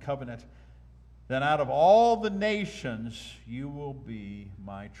commandment and my covenant, then out of all the nations you will be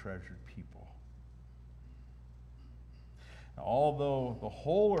my treasured people. Now, although the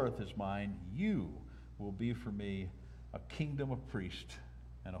whole earth is mine, you will be for me a kingdom of priests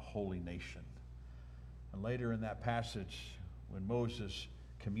and a holy nation." And later in that passage, when Moses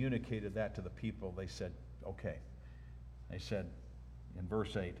communicated that to the people, they said, okay. They said in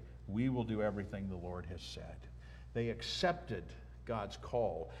verse 8, "We will do everything the Lord has said." They accepted God's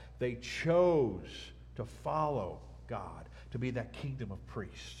call. They chose to follow God, to be that kingdom of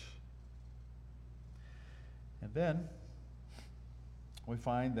priests. And then we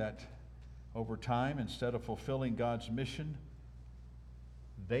find that over time, instead of fulfilling God's mission,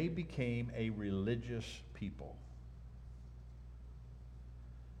 they became a religious people.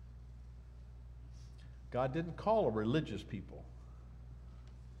 God didn't call a religious people.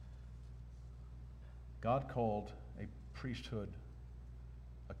 God called a priesthood,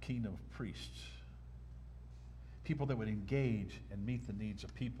 a kingdom of priests. People that would engage and meet the needs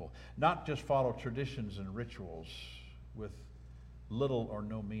of people, not just follow traditions and rituals with little or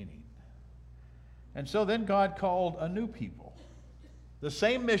no meaning. And so then God called a new people. The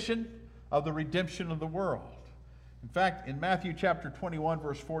same mission of the redemption of the world. In fact, in Matthew chapter 21,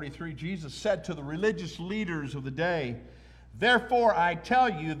 verse 43, Jesus said to the religious leaders of the day, "Therefore I tell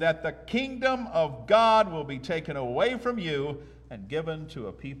you that the kingdom of God will be taken away from you and given to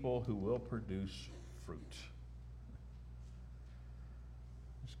a people who will produce fruit."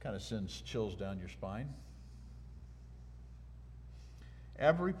 This kind of sends chills down your spine.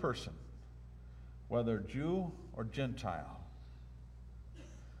 Every person, whether Jew or Gentile,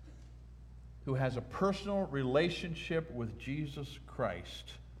 who has a personal relationship with Jesus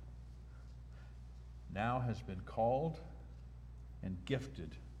Christ now has been called and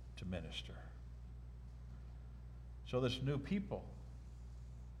gifted to minister. So this new people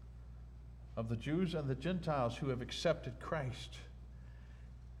of the Jews and the Gentiles who have accepted Christ,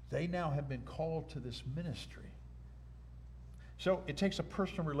 they now have been called to this ministry. So it takes a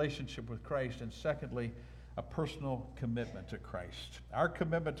personal relationship with Christ, and secondly, a personal commitment to Christ. Our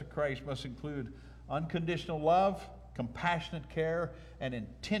commitment to Christ must include unconditional love, compassionate care, and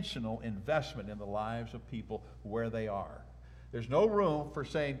intentional investment in the lives of people where they are. There's no room for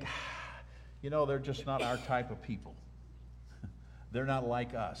saying, they're just not our type of people. They're not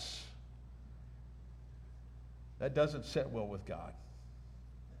like us. That doesn't sit well with God.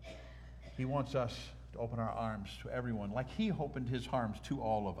 He wants us to open our arms to everyone like he opened his arms to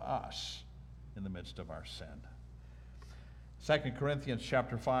all of us in the midst of our sin. 2 Corinthians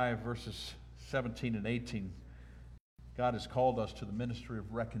chapter 5, verses 17 and 18, God has called us to the ministry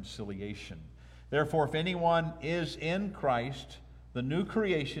of reconciliation. "Therefore, if anyone is in Christ, the new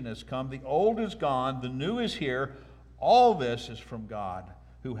creation has come, the old is gone, the new is here. All this is from God,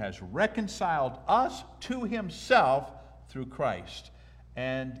 who has reconciled us to himself through Christ,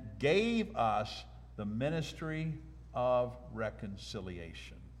 and gave us the ministry of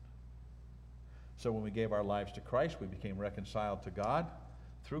reconciliation. So when we gave our lives to Christ, we became reconciled to God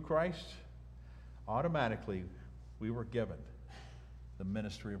through Christ. Automatically, we were given the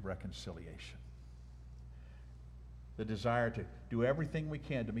ministry of reconciliation. The desire to do everything we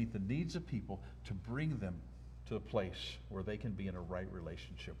can to meet the needs of people, to bring them to a place where they can be in a right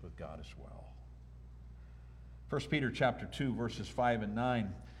relationship with God as well. 1 Peter chapter 2, verses 5 and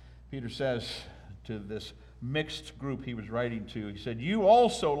 9, Peter says to this mixed group he was writing to, he said, "You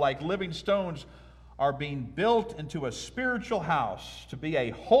also, like living stones, are being built into a spiritual house to be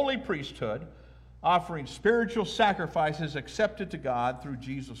a holy priesthood, offering spiritual sacrifices accepted to God through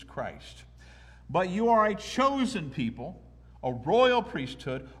Jesus Christ. But you are a chosen people, a royal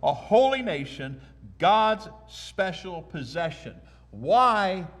priesthood, a holy nation, God's special possession."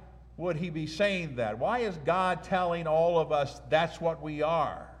 Why would he be saying that? Why is God telling all of us that's what we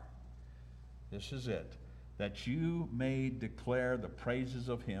are? This is it. That you may declare the praises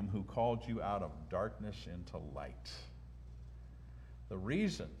of him who called you out of darkness into light. The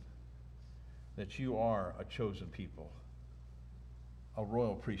reason that you are a chosen people, a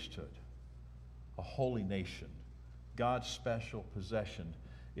royal priesthood, a holy nation, God's special possession,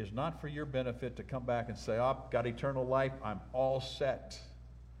 is not for your benefit to come back and say, "Oh, I've got eternal life, I'm all set."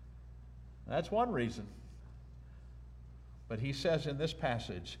 That's one reason. But he says in this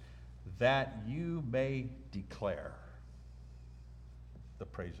passage, that you may declare the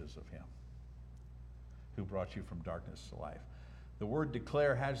praises of him who brought you from darkness to life. The word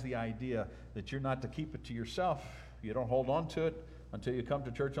declare has the idea that you're not to keep it to yourself. You don't hold on to it until you come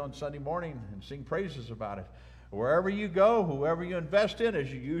to church on Sunday morning and sing praises about it. Wherever you go, whoever you invest in,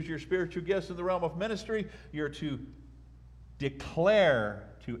 as you use your spiritual gifts in the realm of ministry, you're to declare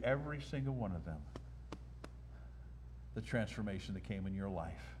to every single one of them the transformation that came in your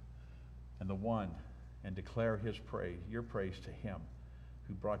life, and declare his praise, your praise to him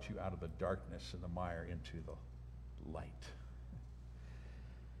who brought you out of the darkness and the mire into the light.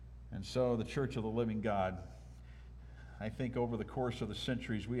 And so the Church of the Living God, I think over the course of the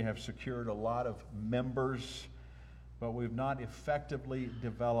centuries we have secured a lot of members, but we've not effectively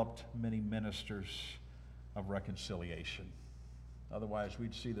developed many ministers of reconciliation. Otherwise,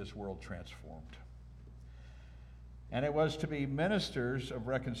 we'd see this world transformed. And it was to be ministers of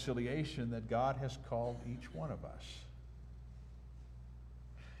reconciliation that God has called each one of us.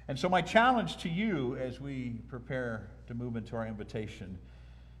 And so my challenge to you as we prepare to move into our invitation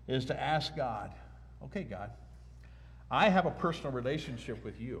is to ask God, okay, God, I have a personal relationship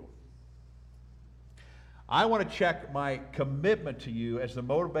with you. I want to check my commitment to you as the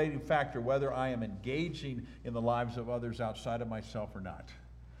motivating factor whether I am engaging in the lives of others outside of myself or not.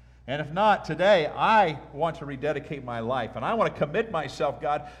 And if not, today I want to rededicate my life. And I want to commit myself,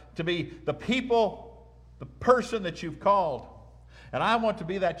 God, to be the person that you've called. And I want to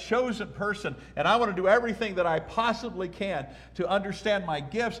be that chosen person. And I want to do everything that I possibly can to understand my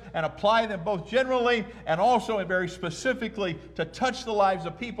gifts and apply them both generally and also and very specifically to touch the lives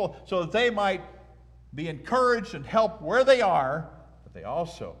of people so that they might be encouraged and help where they are, but they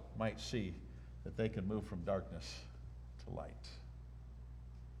also might see that they can move from darkness to light.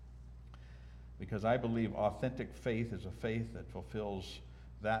 Because I believe authentic faith is a faith that fulfills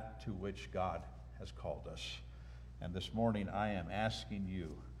that to which God has called us. And this morning I am asking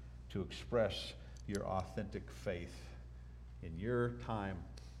you to express your authentic faith in your time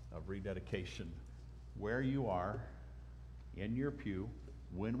of rededication, where you are, in your pew,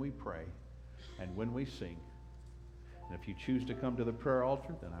 when we pray, and when we sing. And if you choose to come to the prayer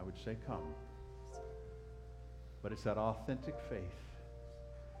altar, then I would say come. But it's that authentic faith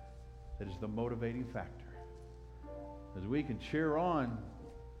that is the motivating factor. As we can cheer on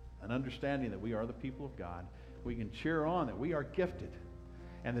an understanding that we are the people of God, we can cheer on that we are gifted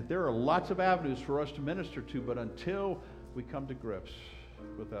and that there are lots of avenues for us to minister to, but until we come to grips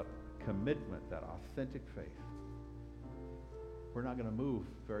with that commitment, that authentic faith, we're not going to move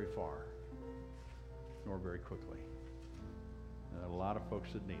very far, nor very quickly. And there are a lot of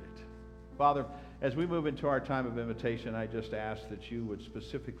folks that need it. Father, as we move into our time of invitation, I just ask that you would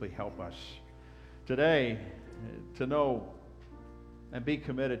specifically help us today to know and be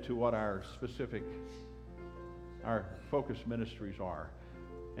committed to what our focus ministries are,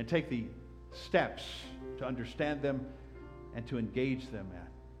 and take the steps to understand them and to engage them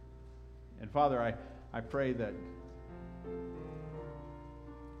at. And Father, I pray that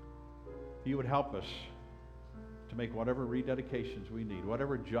you would help us to make whatever rededications we need,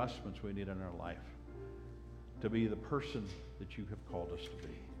 whatever adjustments we need in our life, to be the person that you have called us to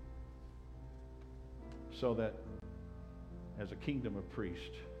be. So that as a kingdom of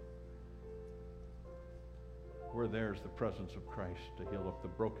priests, where there's the presence of Christ to heal up the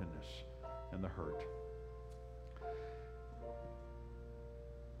brokenness and the hurt,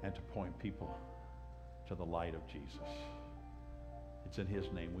 and to point people to the light of Jesus. It's in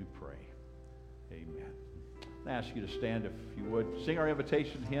his name we pray. Amen. I ask you to stand if you would. Sing our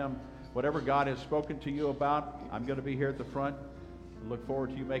invitation hymn. Whatever God has spoken to you about, I'm going to be here at the front. I look forward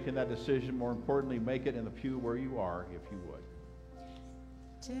to you making that decision. More importantly, make it in the pew where you are, if you would.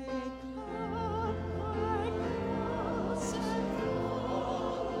 Take up my cross and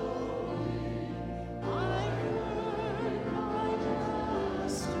follow me. I heard my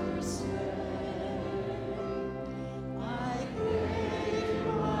Master say, I gave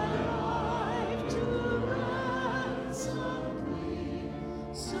my life to ransom me,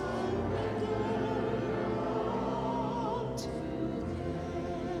 surrender all today.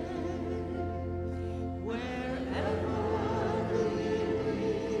 Wherever He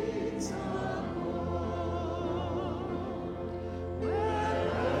leads, I'll go.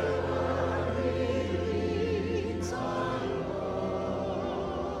 Wherever He leads, I'll go.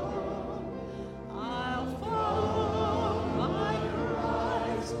 I'll follow my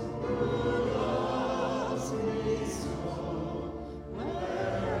Christ who loves me so.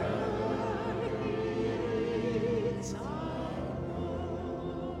 Wherever He leads, I'll go.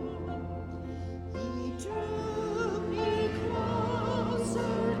 He drew me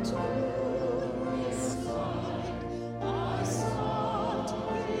closer to His side. I sought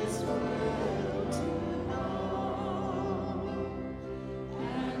His will to know,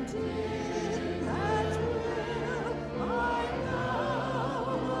 and in that will I now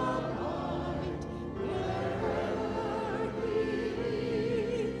abide. Wherever He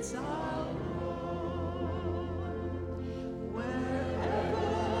leads, I'll go. Wherever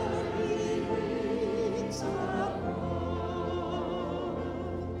He leads, I'll go.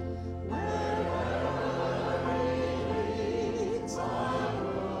 Wherever He leads, I'll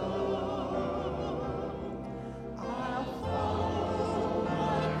go. I'll follow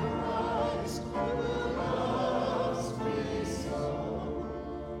my Christ who loves me so.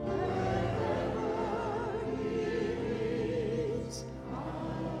 Wherever He leads,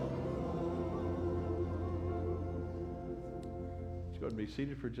 I'll Let's go ahead and be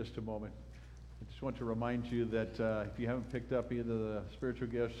seated for just a moment. I just want to remind you that if you haven't picked up either the spiritual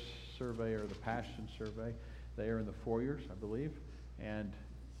gifts survey or the passion survey, they are in the foyers, I believe. And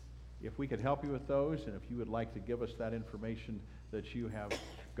if we could help you with those, and if you would like to give us that information that you have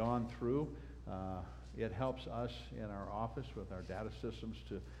gone through, it helps us in our office with our data systems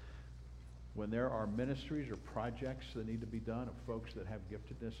to, when there are ministries or projects that need to be done of folks that have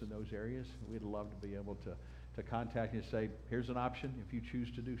giftedness in those areas, we'd love to be able to contact you and say, here's an option if you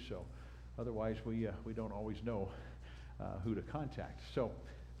choose to do so. Otherwise, we don't always know who to contact. So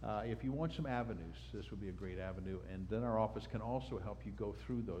if you want some avenues, this would be a great avenue, and then our office can also help you go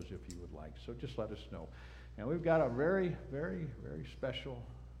through those if you would like. So just let us know. And we've got a very, very, very special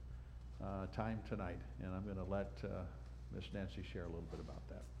time tonight, and I'm going to let Miss Nancy share a little bit about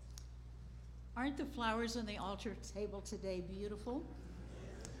that. Aren't the flowers on the altar table today beautiful?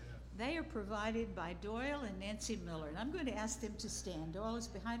 They are provided by Doyle and Nancy Miller. And I'm going to ask them to stand. Doyle is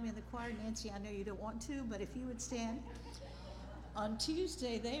behind me in the choir. Nancy, I know you don't want to, but if you would stand. On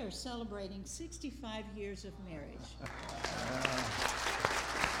Tuesday, they are celebrating 65 years of marriage.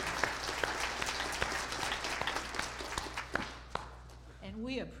 And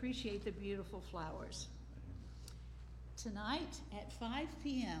we appreciate the beautiful flowers. Tonight at 5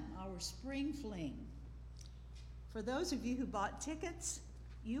 p.m., our Spring Fling. For those of you who bought tickets,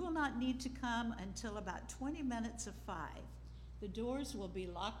 you will not need to come until about 20 minutes of 5. The doors will be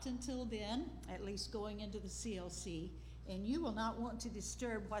locked until then, at least going into the CLC, and you will not want to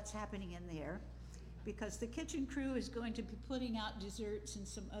disturb what's happening in there because the kitchen crew is going to be putting out desserts and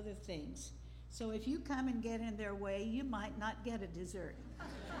some other things. So if you come and get in their way, you might not get a dessert.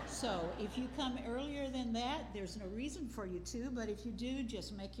 So if you come earlier than that, there's no reason for you to, but if you do,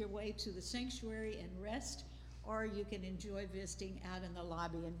 just make your way to the sanctuary and rest, or you can enjoy visiting out in the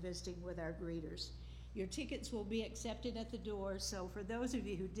lobby and visiting with our greeters. Your tickets will be accepted at the door, so for those of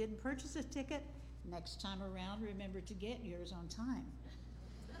you who didn't purchase a ticket, next time around, remember to get yours on time.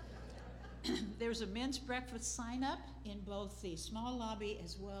 There's a men's breakfast sign-up in both the small lobby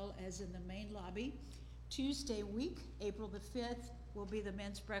as well as in the main lobby. Tuesday week, April the 5th, will be the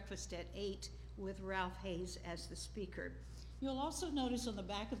men's breakfast at 8 with Ralph Hayes as the speaker. You'll also notice on the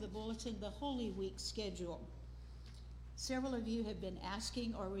back of the bulletin the Holy Week schedule. Several of you have been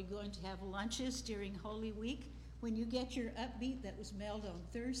asking, are we going to have lunches during Holy Week? When you get your upbeat that was mailed on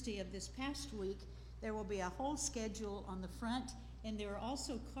Thursday of this past week, There will be a whole schedule on the front, and there are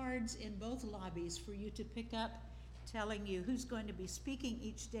also cards in both lobbies for you to pick up telling you who's going to be speaking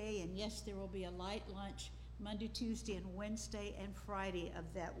each day. And yes, there will be a light lunch Monday, Tuesday, and Wednesday and Friday of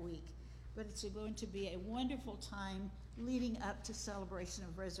that week. But it's going to be a wonderful time leading up to celebration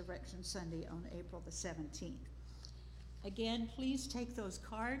of Resurrection Sunday on April the 17th. Again, please take those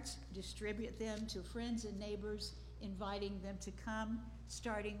cards, distribute them to friends and neighbors, inviting them to come,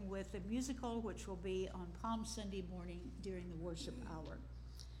 starting with the musical, which will be on Palm Sunday morning during the worship hour.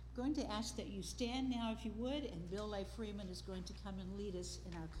 I'm going to ask that you stand now if you would, and Bill Lay Freeman is going to come and lead us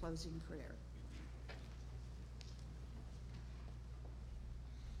in our closing prayer.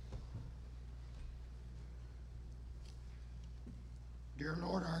 Dear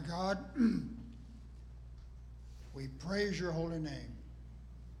Lord our God, we praise your holy name.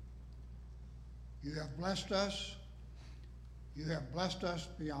 You have blessed us. You have blessed us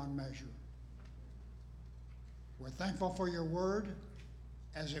beyond measure. We're thankful for your word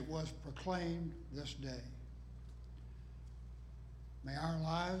as it was proclaimed this day. May our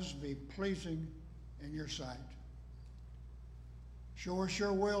lives be pleasing in your sight. Show us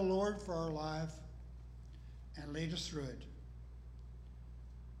your will, Lord, for our life, and lead us through it.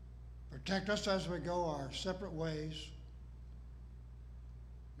 Protect us as we go our separate ways.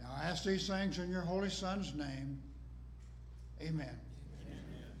 Now I ask these things in your Holy Son's name. Amen.